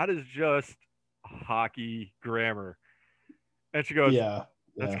 that is just hockey grammar. And she goes, Yeah.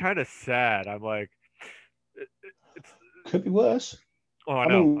 that's Yeah. kind of sad. I'm like, it's Could be worse. oh, I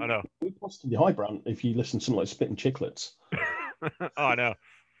know, mean, I know. we possibly highbrow if you listen to something like Spitting Chicklets. Oh, I know.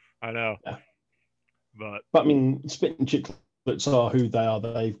 Yeah. But I mean, Spitting Chicklets are who they are.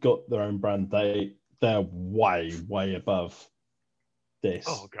 They've got their own brand. They're way above this.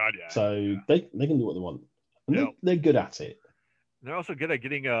 oh god, yeah. So they can do what they want, and Yep. they're good at it. They're also good at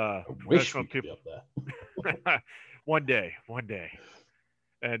getting I wish we professional could be people. up there. one day,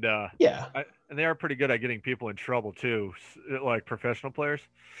 and Yeah. and they are pretty good at getting people in trouble too, like professional players.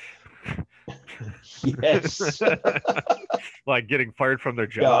 Yes. Like getting fired from their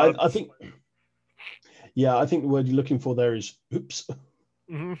Yeah, jobs. I think. Yeah, I think the word you're looking for there is oops.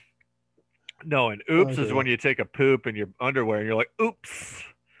 Mm-hmm. No, and oops Oh, is when you take a poop in your underwear and you're like, oops.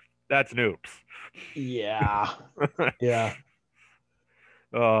 That's an oops. Yeah. Yeah.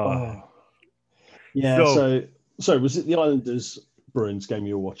 Uh, Oh. Yeah. So was it the Islanders Bruins game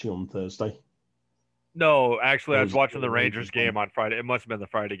you were watching on Thursday? no, actually, I Or was was it watching the the Rangers Rangers game one? on Friday. It must have been the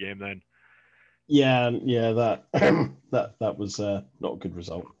Friday game then. yeah, that that was not a good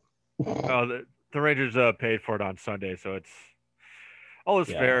result. The Rangers paid for it on Sunday, so it's all is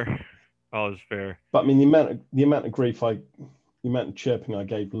Yeah, fair. All is fair. but I mean the amount of grief the amount of chirping I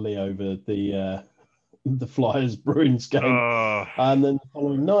gave Lee over the Flyers Bruins game, Uh, and then the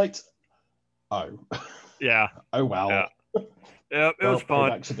following night, oh, yeah, oh yeah, well, yeah. It was well,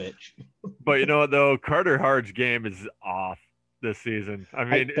 fun, payback's a bitch. but you know what though? Carter Hart's game is off this season. I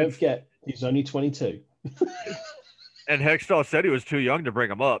Hey, mean, don't forget he's only 22. and Hextall said he was too young to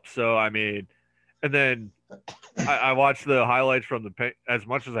bring him up. So I mean, and then I watched the highlights from as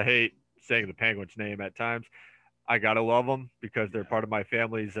much as I hate saying the Penguins' name at times, I gotta love them because they're part of my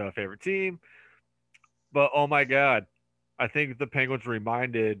family's favorite team. But oh my god, I think the Penguins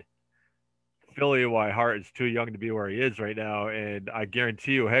reminded Philly why Hart is too young to be where he is right now, and I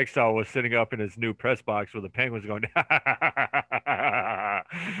guarantee you, Hextall was sitting up in his new press box with the Penguins going.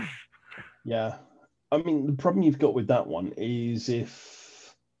 Yeah, I mean the problem you've got with that one is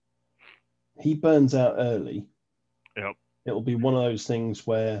if he burns out early, Yep. it'll be one of those things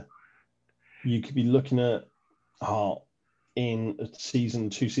where you could be looking at Hart in a season,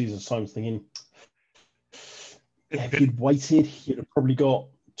 2 seasons time, thinking, yeah, if you'd waited, you'd have probably got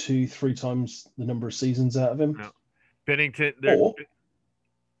 2-3 times the number of seasons out of him. No. Bennington, Or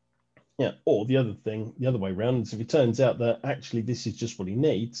yeah, or the other thing, the other way around is if it turns out that actually this is just what he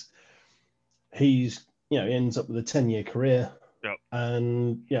needs, he ends up with a 10-year career, yep.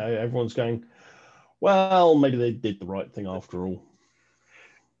 and everyone's going, well, maybe they did the right thing after all.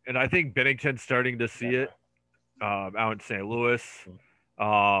 And I think Bennington's starting to see it out in St. Louis.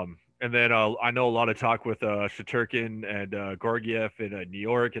 And then I know a lot of talk with Sheturkin and Gorgiev in New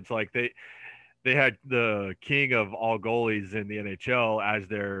York. It's like they had the king of all goalies in the NHL as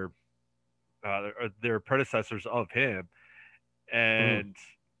their predecessors of him, and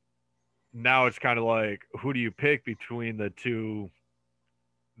now it's kind of like, who do you pick between the two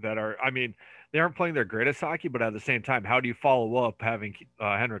that are? I mean, they aren't playing their greatest hockey, but at the same time, how do you follow up having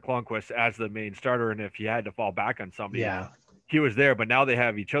Henrik Lundqvist as the main starter? And if you had to fall back on somebody, he was there, but now they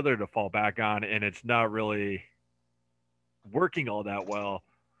have each other to fall back on, and it's not really working all that well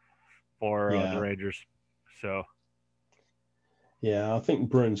for the Rangers. So, yeah, I think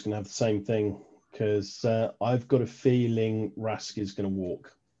Bruins going to have the same thing because I've got a feeling Rask is going to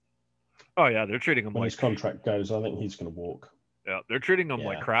walk. Oh yeah, they're treating him when like his contract goes. I think he's going to walk. Yeah, they're treating him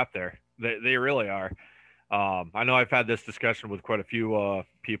like crap there. They really are. I know I've had this discussion with quite a few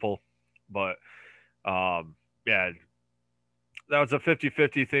people, but yeah, that was a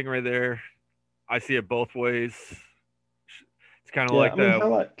 50-50 thing right there. I see it both ways. It's kind of like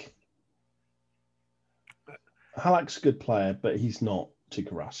Halak's a good player, but he's not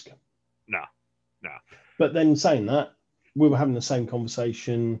Tuukka Rask. No. But then saying that, we were having the same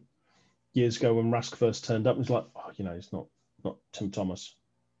conversation years ago when Rask first turned up. It was like, he's not Tim Thomas.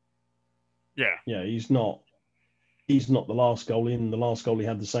 Yeah. Yeah, he's not the last goalie, and the last goalie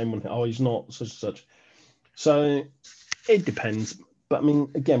had the same one. Oh, he's not such and such. So it depends. But I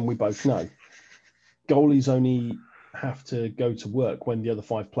mean, again, we both know goalies only have to go to work when the other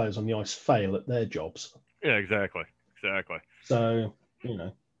 5 players on the ice fail at their jobs. Yeah, exactly. So,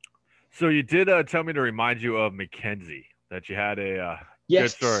 So you did tell me to remind you of McKenzie, that you had a good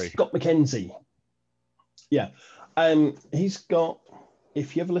story. Scott McKenzie. Yeah. He's got,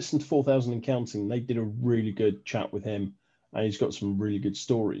 if you ever listen to 4,000 and Counting, they did a really good chat with him, and he's got some really good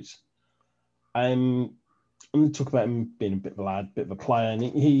stories. I'm going to talk about him being a bit of a lad, bit of a player, and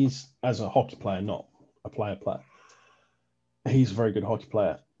he's, as a hockey player, not a player. He's a very good hockey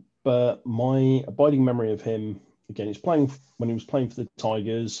player. But my abiding memory of him, again, is playing when he was playing for the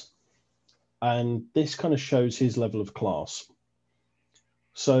Tigers, and this kind of shows his level of class.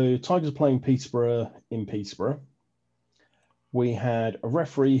 So Tigers are playing Peterborough in Peterborough. We had a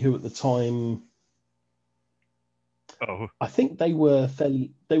referee who at the time, I think they were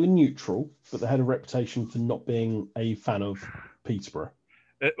neutral, but they had a reputation for not being a fan of Peterborough.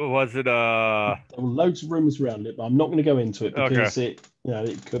 There were loads of rumours around it, but I'm not going to go into it because it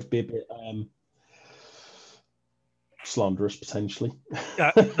could be a bit slanderous potentially.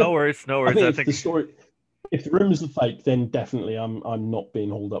 No worries. I think if the rumours are fake, then definitely I'm not being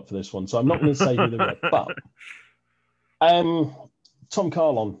hauled up for this one. So I'm not going to say who they were. But Tom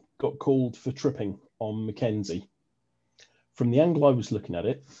Carlon got called for tripping on McKenzie. From the angle I was looking at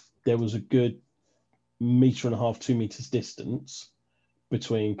it, there was a good 1.5 meters, 2 meters distance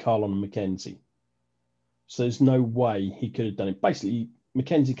between Carlon and McKenzie. So there's no way he could have done it. Basically,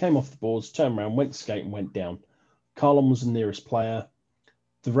 McKenzie came off the boards, turned around, went to skate and went down. Carlon was the nearest player.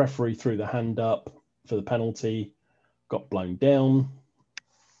 The referee threw the hand up for the penalty, got blown down.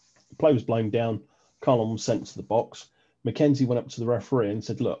 play was blown down. Carlon was sent to the box. Mackenzie went up to the referee and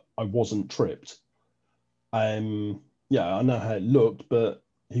said, "Look, I wasn't tripped. Yeah, I know how it looked, but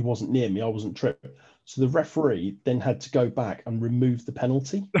he wasn't near me. I wasn't tripped." So the referee then had to go back and remove the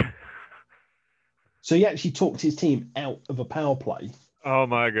penalty. So he actually talked his team out of a power play. Oh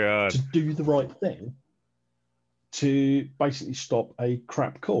my God. To do the right thing, to basically stop a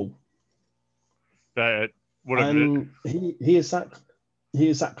crap call. That would have And he is that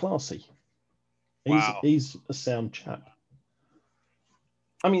classy. Wow. He's a sound chap.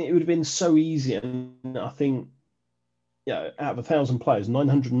 I mean, it would have been so easy, and I think, out of 1,000 players,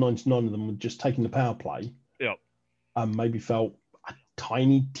 999 of them were just taking the power play. Yep. And maybe felt a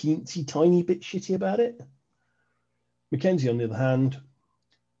tiny bit shitty about it. Mackenzie, on the other hand,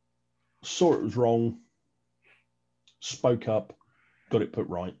 saw it was wrong, spoke up, got it put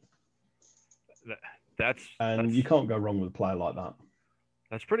right. You can't go wrong with a player like that.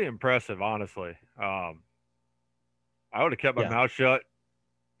 That's pretty impressive, honestly. I would have kept my mouth shut.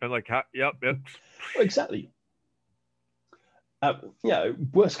 Been like, yep. Exactly.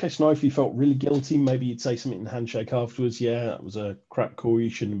 Worst case scenario, if you felt really guilty, maybe you'd say something in the handshake afterwards. Yeah, that was a crap call. You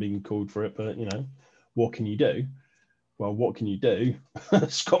shouldn't have been called for it. But, what can you do? Well, what can you do?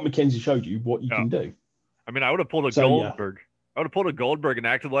 Scott Mackenzie showed you what you can do. I mean, I would have pulled a Goldberg. Yeah. I would have pulled a Goldberg and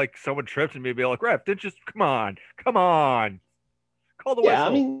acted like someone tripped and maybe like, ref, come on. Call the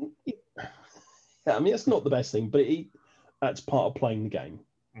whistle. I mean, it's not the best thing, but that's part of playing the game.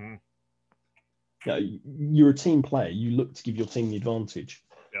 Mm-hmm. You're a team player. You look to give your team the advantage.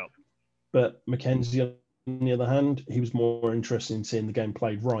 Yep. But Mackenzie, on the other hand, he was more interested in seeing the game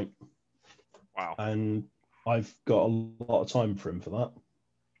played right. Wow. And I've got a lot of time for him for that.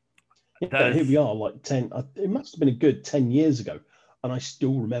 Here we are, like 10. It must have been a good 10 years ago, and I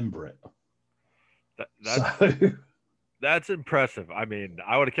still remember it. That's impressive. I mean,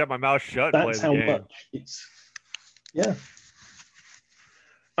 I would have kept my mouth shut. That's how much it's. Yeah.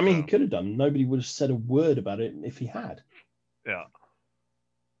 I mean, he could have done. Nobody would have said a word about it if he had. Yeah.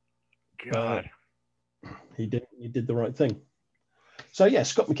 God. He did the right thing. So yeah,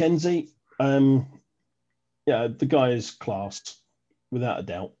 Scott Mackenzie. The guy is class, without a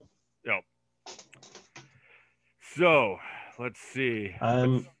doubt. Yep. So let's see.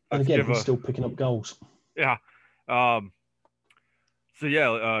 And again, he's still picking up goals. Yeah. Quick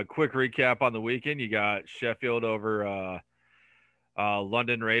recap on the weekend. You got Sheffield over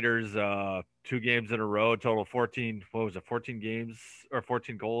London Raiders, 2 games in a row, total 14. What was it? 14 games or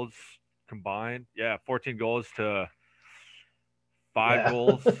 14 goals combined? Yeah, 14 goals to 5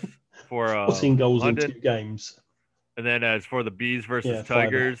 goals for 14 goals London. in 2 games. And then as for the Bees versus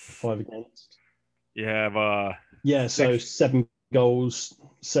Tigers, 5 against. You have so 7 goals,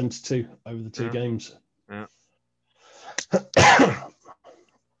 7-2 over the 2 games. Yeah.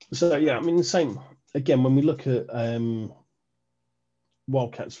 So I mean the same again when we look at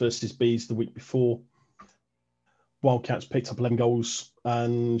Wildcats versus Bees the week before. Wildcats picked up 11 goals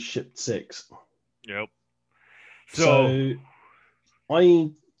and shipped 6. Yep. So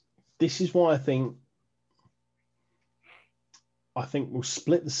this is why I think we'll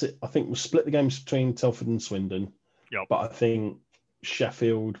split the games between Telford and Swindon. Yep. But I think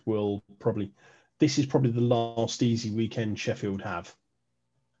Sheffield will probably. This is probably the last easy weekend Sheffield have.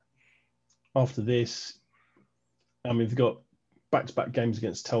 After this, I mean, we've got back-to-back games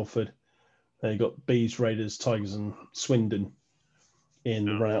against Telford. They've got Bees, Raiders, Tigers, and Swindon in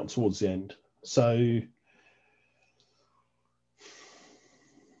the run out towards the end. So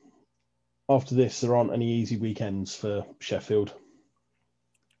after this, there aren't any easy weekends for Sheffield.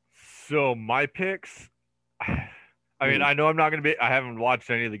 So my picks, I mean, I know I'm not going to be, I haven't watched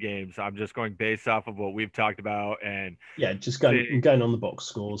any of the games. I'm just going based off of what we've talked about and just going on the box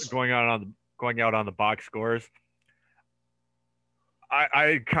scores. Going out on the box scores.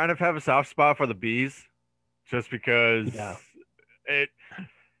 I kind of have a soft spot for the Bees just because the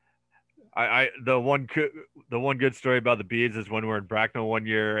one good story about the Bees is when we were in Bracknell one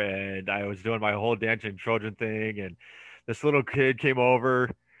year and I was doing my whole dancing Trojan thing and this little kid came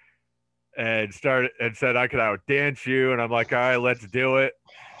over and said I could out dance you, and I'm like, all right, let's do it.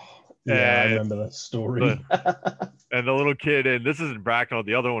 Yeah, I remember that story. And the little kid, and this is in Bracknell.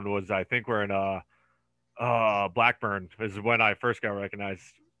 The other one was, I think, we're in Blackburn. Is when I first got recognized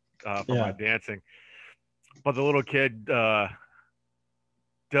for my dancing. But the little kid does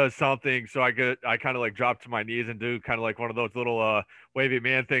something, so I kind of like drop to my knees and do kind of like one of those little wavy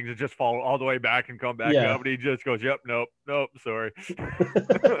man things and just fall all the way back and come back up. And he just goes, "Yep, nope, sorry."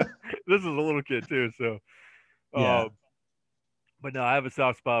 This is a little kid too, so. But no, I have a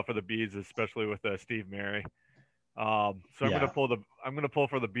soft spot for the Bees, especially with Steve Mary. So Yeah. I'm gonna pull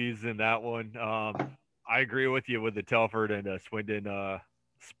for the Bees in that one. I agree with you with the Telford and Swindon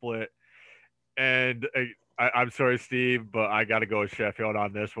split. And I'm sorry, Steve, but I got to go with Sheffield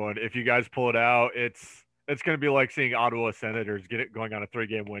on this one. If you guys pull it out, it's going to be like seeing Ottawa Senators get it going on a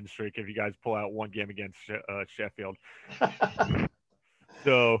 3-game win streak. If you guys pull out one game against Sheffield,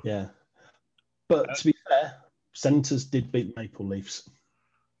 so Yeah. But to be fair, Senators did beat Maple Leafs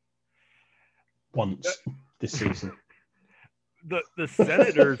once this season. the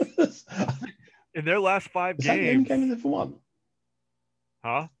Senators in their last 5 Is that the only games, game they've ever won?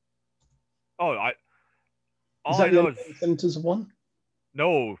 huh? Oh, Is all that I the know only is game the Senators have won?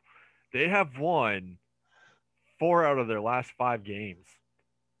 no, they have won 4 out of their last 5 games.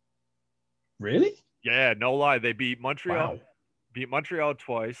 Really? Yeah, no lie. They Wow. beat Montreal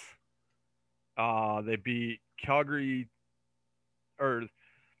twice. They beat Calgary, or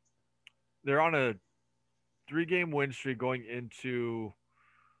they're on a 3-game win streak going into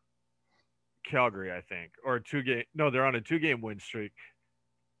Calgary, I think, or a 2-game. No, they're on a 2-game win streak.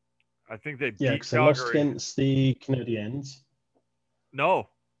 I think they Yeah, beat because they lost Calgary. against the Canadiens. No,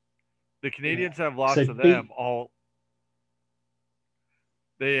 the Yeah. Canadiens have lost So to beat, them all.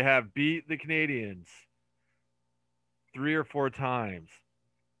 They have beat the Canadiens 3 or 4 times.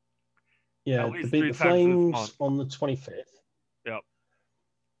 yeah, At they least beat 3 the times this month. Flames on the 25th. Yep.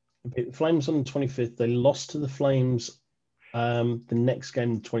 They beat the Flames on the 25th. They lost to the Flames the next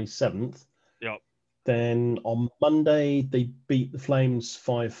game, the 27th. Yep. Then on Monday, they beat the Flames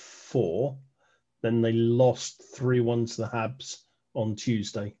 5-4. Then they lost 3-1 to the Habs on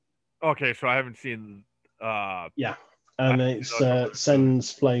Tuesday. Okay, so I haven't seen. Yeah. I And haven't it's seen those numbers,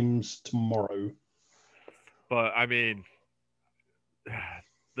 Sens Flames tomorrow. but I mean,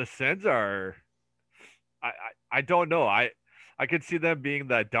 the Sens are. I don't know. I could see them being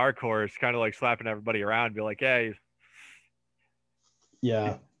that dark horse, kind of like slapping everybody around, and be like, hey,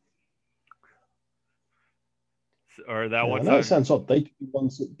 Yeah. or that Yeah, one I know it time. sounds odd. They could be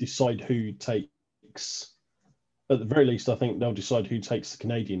ones that decide who takes, at the very least, I think they'll decide who takes the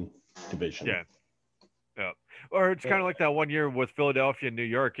Canadian division. Yeah. Yeah. Or it's kind of like that one year with Philadelphia and New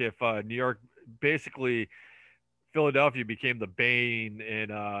York. If New York, basically, Philadelphia became the bane in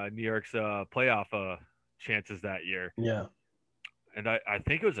New York's playoff chances that year. Yeah. And I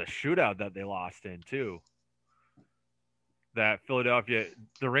think it was a shootout that they lost in, too. That Philadelphia,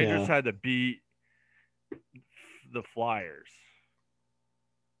 the Rangers Yeah. had to beat the Flyers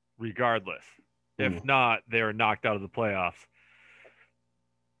regardless. If not, they were knocked out of the playoffs.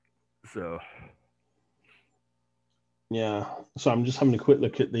 So, Yeah. So I'm just having a quick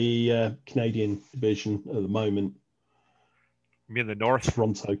look at the Canadian division at the moment. you mean the North?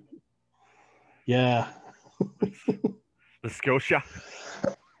 Toronto. Yeah. The Scotia?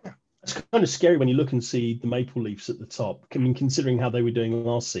 It's kind of scary when you look and see the Maple Leafs at the top. I mean, considering how they were doing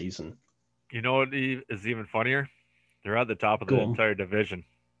last season. You know what is even funnier? They're at the top of the Go on. entire division.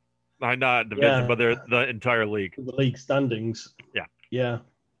 Not division, but they're the entire league. The league standings. Yeah. Yeah.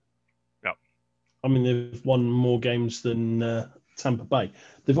 Yep. I mean, they've won more games than Tampa Bay.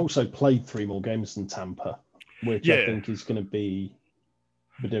 They've also played 3 more games than Tampa, which I think is going to be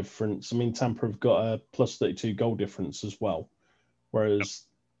the difference. I mean, Tampa have got a plus 32 goal difference as well, whereas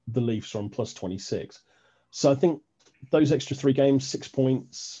the Leafs are on plus 26. So I think those extra 3 games, 6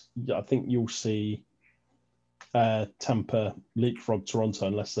 points, I think you'll see Tampa leapfrog Toronto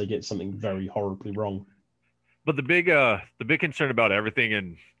unless they get something very horribly wrong. But the big concern about everything,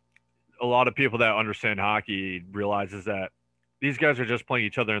 and a lot of people that understand hockey realizes that these guys are just playing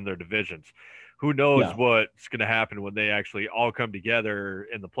each other in their divisions. Who knows what's going to happen when they actually all come together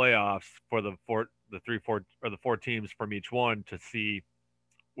in the playoffs for the 4 teams from each one to see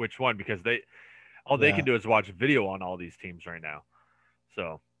which one, because they can do is watch video on all these teams right now.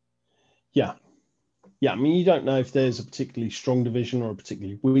 So yeah, I mean, you don't know if there's a particularly strong division or a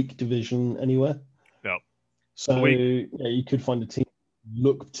particularly weak division anywhere. No. So you could find a team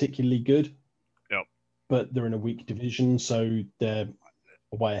look particularly good. Yep. But they're in a weak division, so they're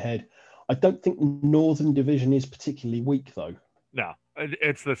way ahead. I don't think the Northern Division is particularly weak, though. No,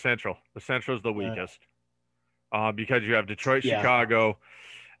 it's the Central. The Central is the weakest because you have Detroit, Chicago.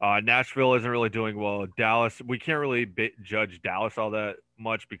 Nashville isn't really doing well. Dallas, we can't really judge Dallas all that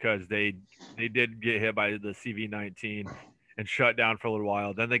much because they did get hit by the CV-19 and shut down for a little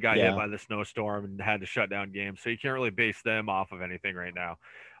while. Then they got hit by the snowstorm and had to shut down games. So you can't really base them off of anything right now.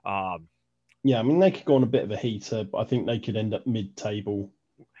 Yeah, I mean, they could go on a bit of a heater, but I think they could end up mid-table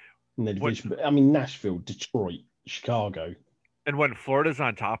in their division. But I mean, Nashville, Detroit, Chicago. And when Florida's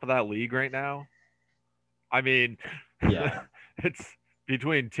on top of that league right now, I mean, yeah,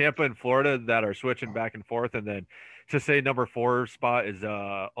 between Tampa and Florida that are switching back and forth, and then to say number 4 spot is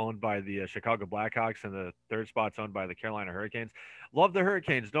owned by the Chicago Blackhawks and the third spot's owned by the Carolina Hurricanes. Love the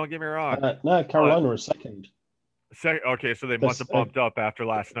Hurricanes, don't get me wrong. No, But Carolina is second. okay, so they must That's, have bumped up after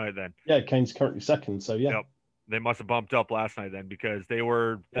last night then. yeah, Kane's currently second. So yeah, Yep. They must have bumped up last night then because they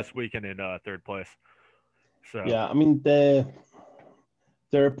were yeah, this weekend in third place. So yeah. I mean, they're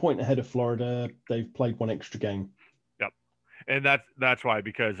a point ahead of Florida. They've played one extra game. yep. And that's why,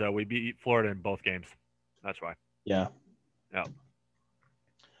 because we beat Florida in both games. That's why. Yeah. Yeah.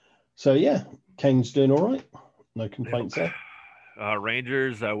 So yeah, Kane's doing all right. No complaints there.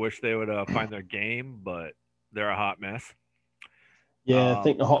 Rangers, I wish they would find their game, but they're a hot mess. Yeah, I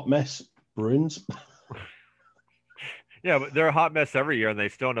think the hot mess, Bruins. Yeah, but they're a hot mess every year, and they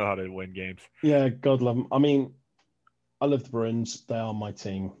still know how to win games. Yeah, God love them. I mean, I love the Bruins. They are my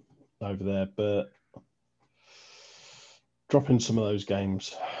team over there, but dropping some of those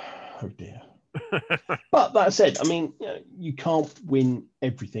games, oh dear. But that said, I mean, you can't win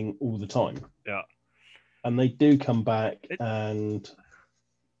everything all the time. Yeah. And they do come back and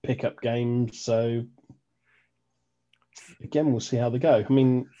pick up games. So again, we'll see how they go. I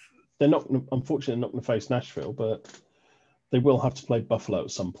mean, they're not, unfortunately, not going to face Nashville, but they will have to play Buffalo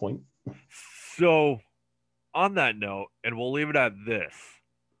at some point. So, on that note, and we'll leave it at this.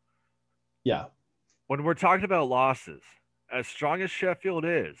 Yeah. When we're talking about losses, as strong as Sheffield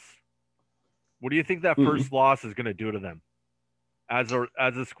is, what do you think that first loss is going to do to them as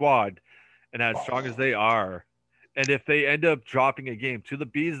a squad, and as strong as they are? And if they end up dropping a game to the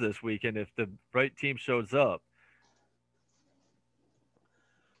Bees this weekend, if the right team shows up,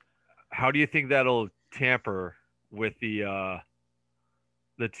 how do you think that'll tamper with the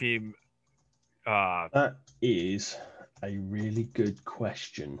team? That is a really good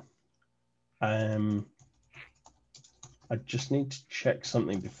question. I just need to check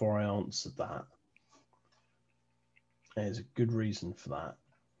something before I answer that. There's a good reason for that.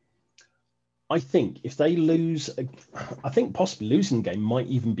 I think if they lose, I think possibly losing the game might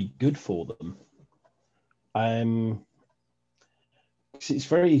even be good for them. It's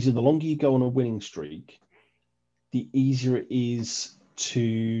very easy. The longer you go on a winning streak, the easier it is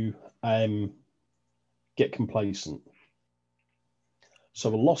to get complacent.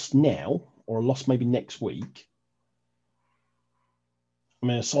 So a loss now or a loss maybe next week, I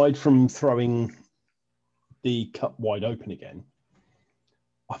mean, aside from throwing the cup wide open again,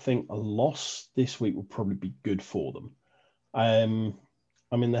 I think a loss this week will probably be good for them. I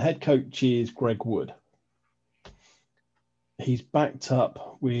mean, the head coach is Greg Wood. He's backed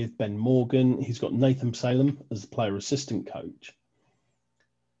up with Ben Morgan. He's got Nathan Salem as the player assistant coach.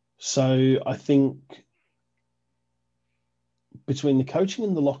 So I think between the coaching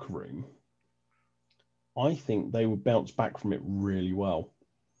and the locker room, I think they would bounce back from it really well.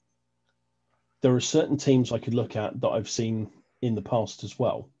 There are certain teams I could look at that I've seen in the past as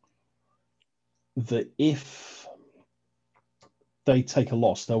well, that if they take a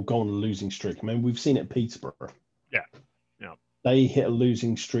loss, they'll go on a losing streak. I mean, we've seen it at Peterborough. Yeah. They hit a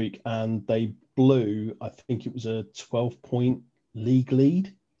losing streak and they blew, I think it was a 12-point league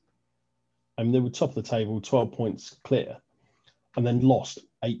lead. I mean, they were top of the table, 12 points clear, and then lost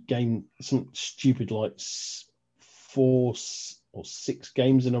 8 games, something stupid like 4 or 6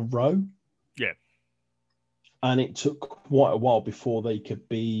 games in a row. Yeah. And it took quite a while before they could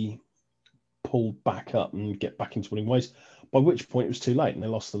be pulled back up and get back into winning ways, by which point it was too late and they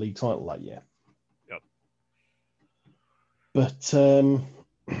lost the league title that year. Yep. But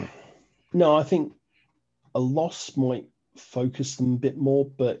no, I think a loss might focus them a bit more,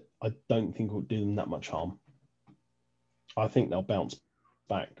 but I don't think it will do them that much harm. I think they'll bounce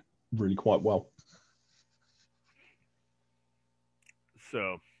back really quite well.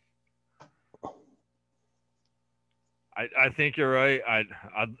 So I think you're right.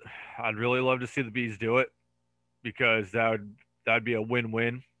 I'd really love to see the Bees do it, because that'd be a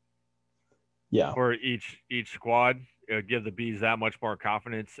win-win. Yeah. For each squad. It would give the Bees that much more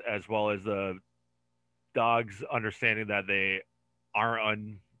confidence, as well as the Dogs understanding that they are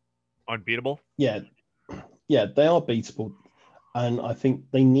unbeatable. Yeah, they are beatable, and I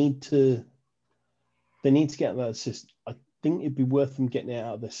think they need to get out of that system. I think it'd be worth them getting it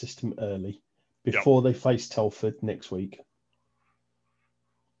out of their system early before they face Telford next week.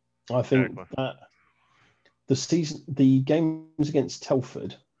 I think that the games against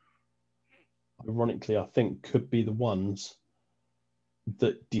Telford, ironically, I think could be the ones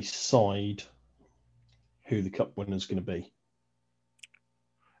that decide who the cup winner is going to be.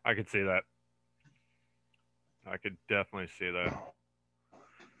 I could see that. I could definitely see that.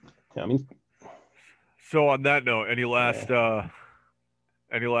 Yeah, I mean, so on that note, any last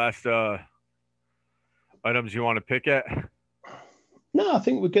Any last items you want to pick at? No, I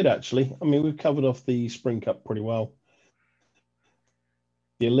think we're good actually. I mean, we've covered off the Spring Cup pretty well.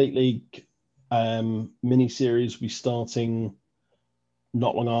 The Elite League mini series will be starting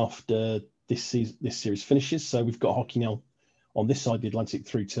not long after this series finishes. So we've got hockey now on this side of the Atlantic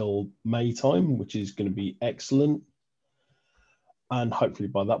through till May time, which is going to be excellent. And hopefully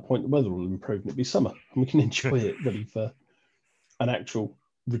by that point, the weather will improve and it'll be summer and we can enjoy it, ready for an actual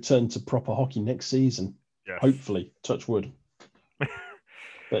return to proper hockey next season. Yes. Hopefully, touch wood.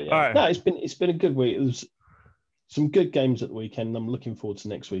 But yeah, right. no, it's been a good week. There's some good games at the weekend. I'm looking forward to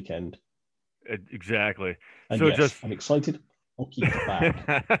next weekend. Exactly. And so yes, I'm excited. Hockey's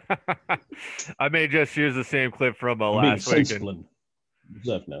back. I may just use the same clip from I'm being last sensible weekend. and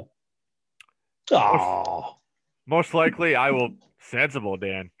reserved now. Oh, most likely, I will. Sensible,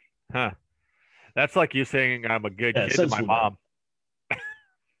 Dan. Huh. That's like you saying I'm a good kid to my mom.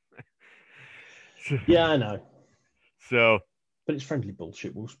 Yeah, I know. So, but it's friendly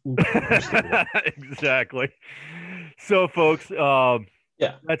bullshit. We'll exactly. So, folks, yeah,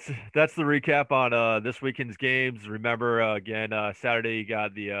 that's the recap on this weekend's games. Remember, again, Saturday you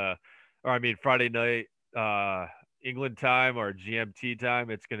got Friday night, England time or GMT time.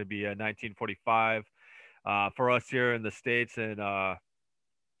 It's going to be 19:45 for us here in the States and or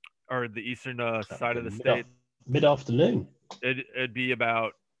the eastern side of the state. Mid-afternoon. It'd be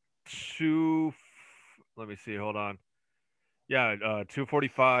about 2. Let me see. Hold on. Yeah,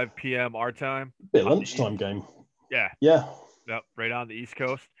 2:45 p.m. our time. Be a lunchtime game. Yeah. Yeah. Yep, right on the East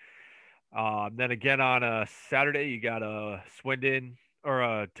Coast. Then again on a Saturday, you got Swindon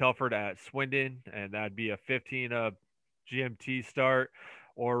or Telford at Swindon, and that'd be a 15 GMT start,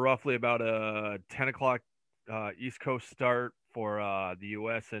 or roughly about a 10 o'clock East Coast start for the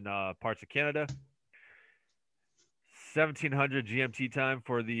U.S. and parts of Canada. 1700 GMT time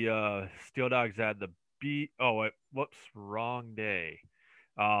for the Steel Dogs at the B. Oh, wait, whoops, wrong day.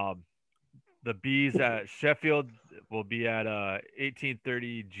 The Bees at Sheffield will be at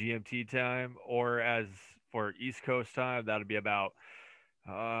 18:30 GMT time, or as for East Coast time, that'll be about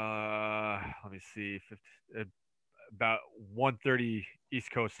let me see, about 1:30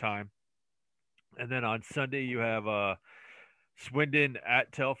 East Coast time. And then on Sunday you have Swindon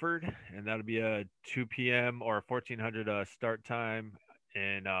at Telford, and that'll be a 2 p.m. or 1400 start time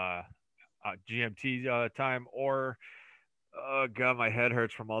in GMT time, or God, my head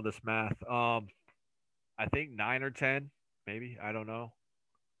hurts from all this math. I think 9 or 10, maybe. I don't know.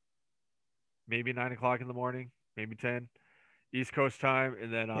 Maybe 9 o'clock in the morning, maybe 10 East Coast time,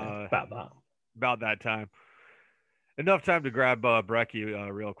 and then about that time. Enough time to grab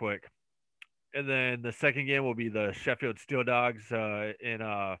brekkie real quick. And then the second game will be the Sheffield Steel Dogs in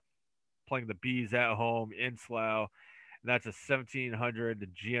playing the Bees at home in Slough. And that's a 1700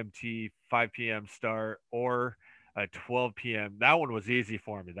 GMT 5 p.m. start, or a 12 p.m. That one was easy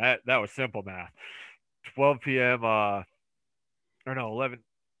for me. That was simple math. 12 p.m. Or no,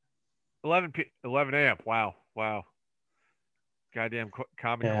 11 a.m. Wow. Goddamn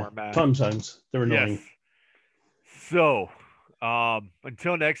Common Core math. Time zones. They're annoying. Yes. So,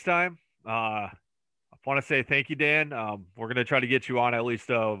 until next time, I want to say thank you, Dan. We're going to try to get you on at least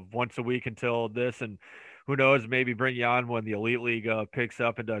once a week until this, and who knows, maybe bring you on when the Elite League picks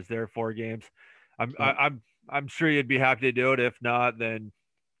up and does their 4 games. I'm sure you'd be happy to do it. If not, then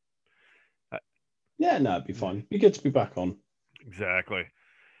yeah, no, it'd be fine. It'd be good to be back on. Exactly.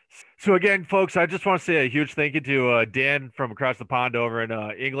 So again, folks, I just want to say a huge thank you to Dan from across the pond over in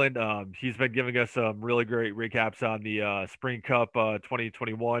England. He's been giving us some really great recaps on the Spring Cup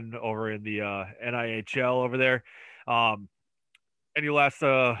 2021 over in the NIHL over there. Any last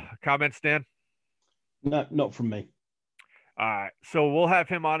comments, Dan? No, not from me. All right. So we'll have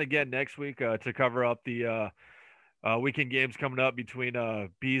him on again next week to cover up the weekend games coming up between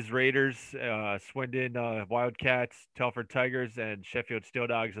Bees Raiders, Swindon Wildcats, Telford Tigers, and Sheffield Steel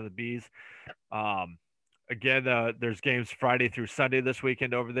Dogs and the Bees. Again, there's games Friday through Sunday this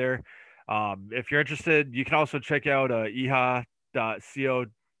weekend over there. If you're interested, you can also check out eha.co.uk.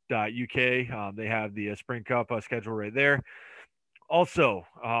 They have the Spring Cup schedule right there. Also,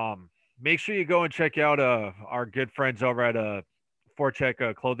 make sure you go and check out our good friends over at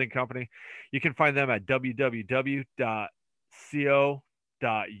Forecheck Clothing Company. You can find them at www.co.uk.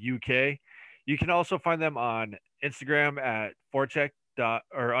 You can also find them on Instagram at forecheck__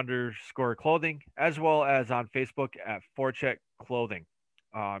 clothing, as well as on Facebook at Forecheck Clothing.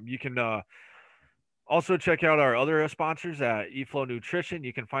 You can Also, check out our other sponsors at eFlow Nutrition.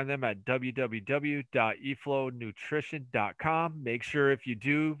 You can find them at www.eflownutrition.com. Make sure if you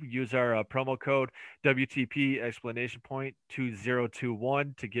do use our promo code WTP explanation point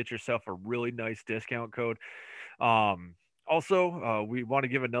 2021 to get yourself a really nice discount code. Also, we want to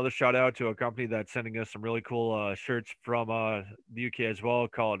give another shout out to a company that's sending us some really cool shirts from the UK as well,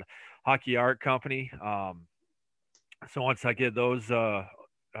 called Hockey Art Company. So once I get those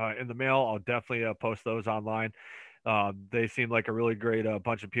in the mail, I'll definitely post those online. They seem like a really great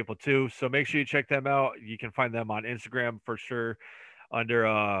bunch of people too. So make sure you check them out. You can find them on Instagram for sure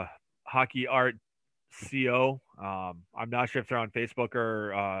under Hockey Art Co. I'm not sure if they're on Facebook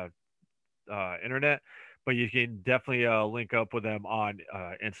or internet, but you can definitely link up with them on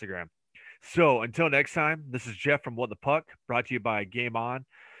Instagram. So until next time, this is Jeff from What the Puck, brought to you by Game On,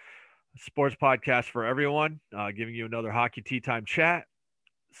 sports podcast for everyone, giving you another hockey tea time chat.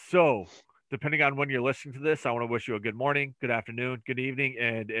 So, depending on when you're listening to this, I want to wish you a good morning, good afternoon, good evening.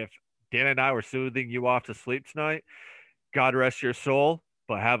 And if Dan and I were soothing you off to sleep tonight, God rest your soul,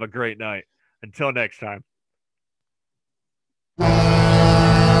 but have a great night. Until next time.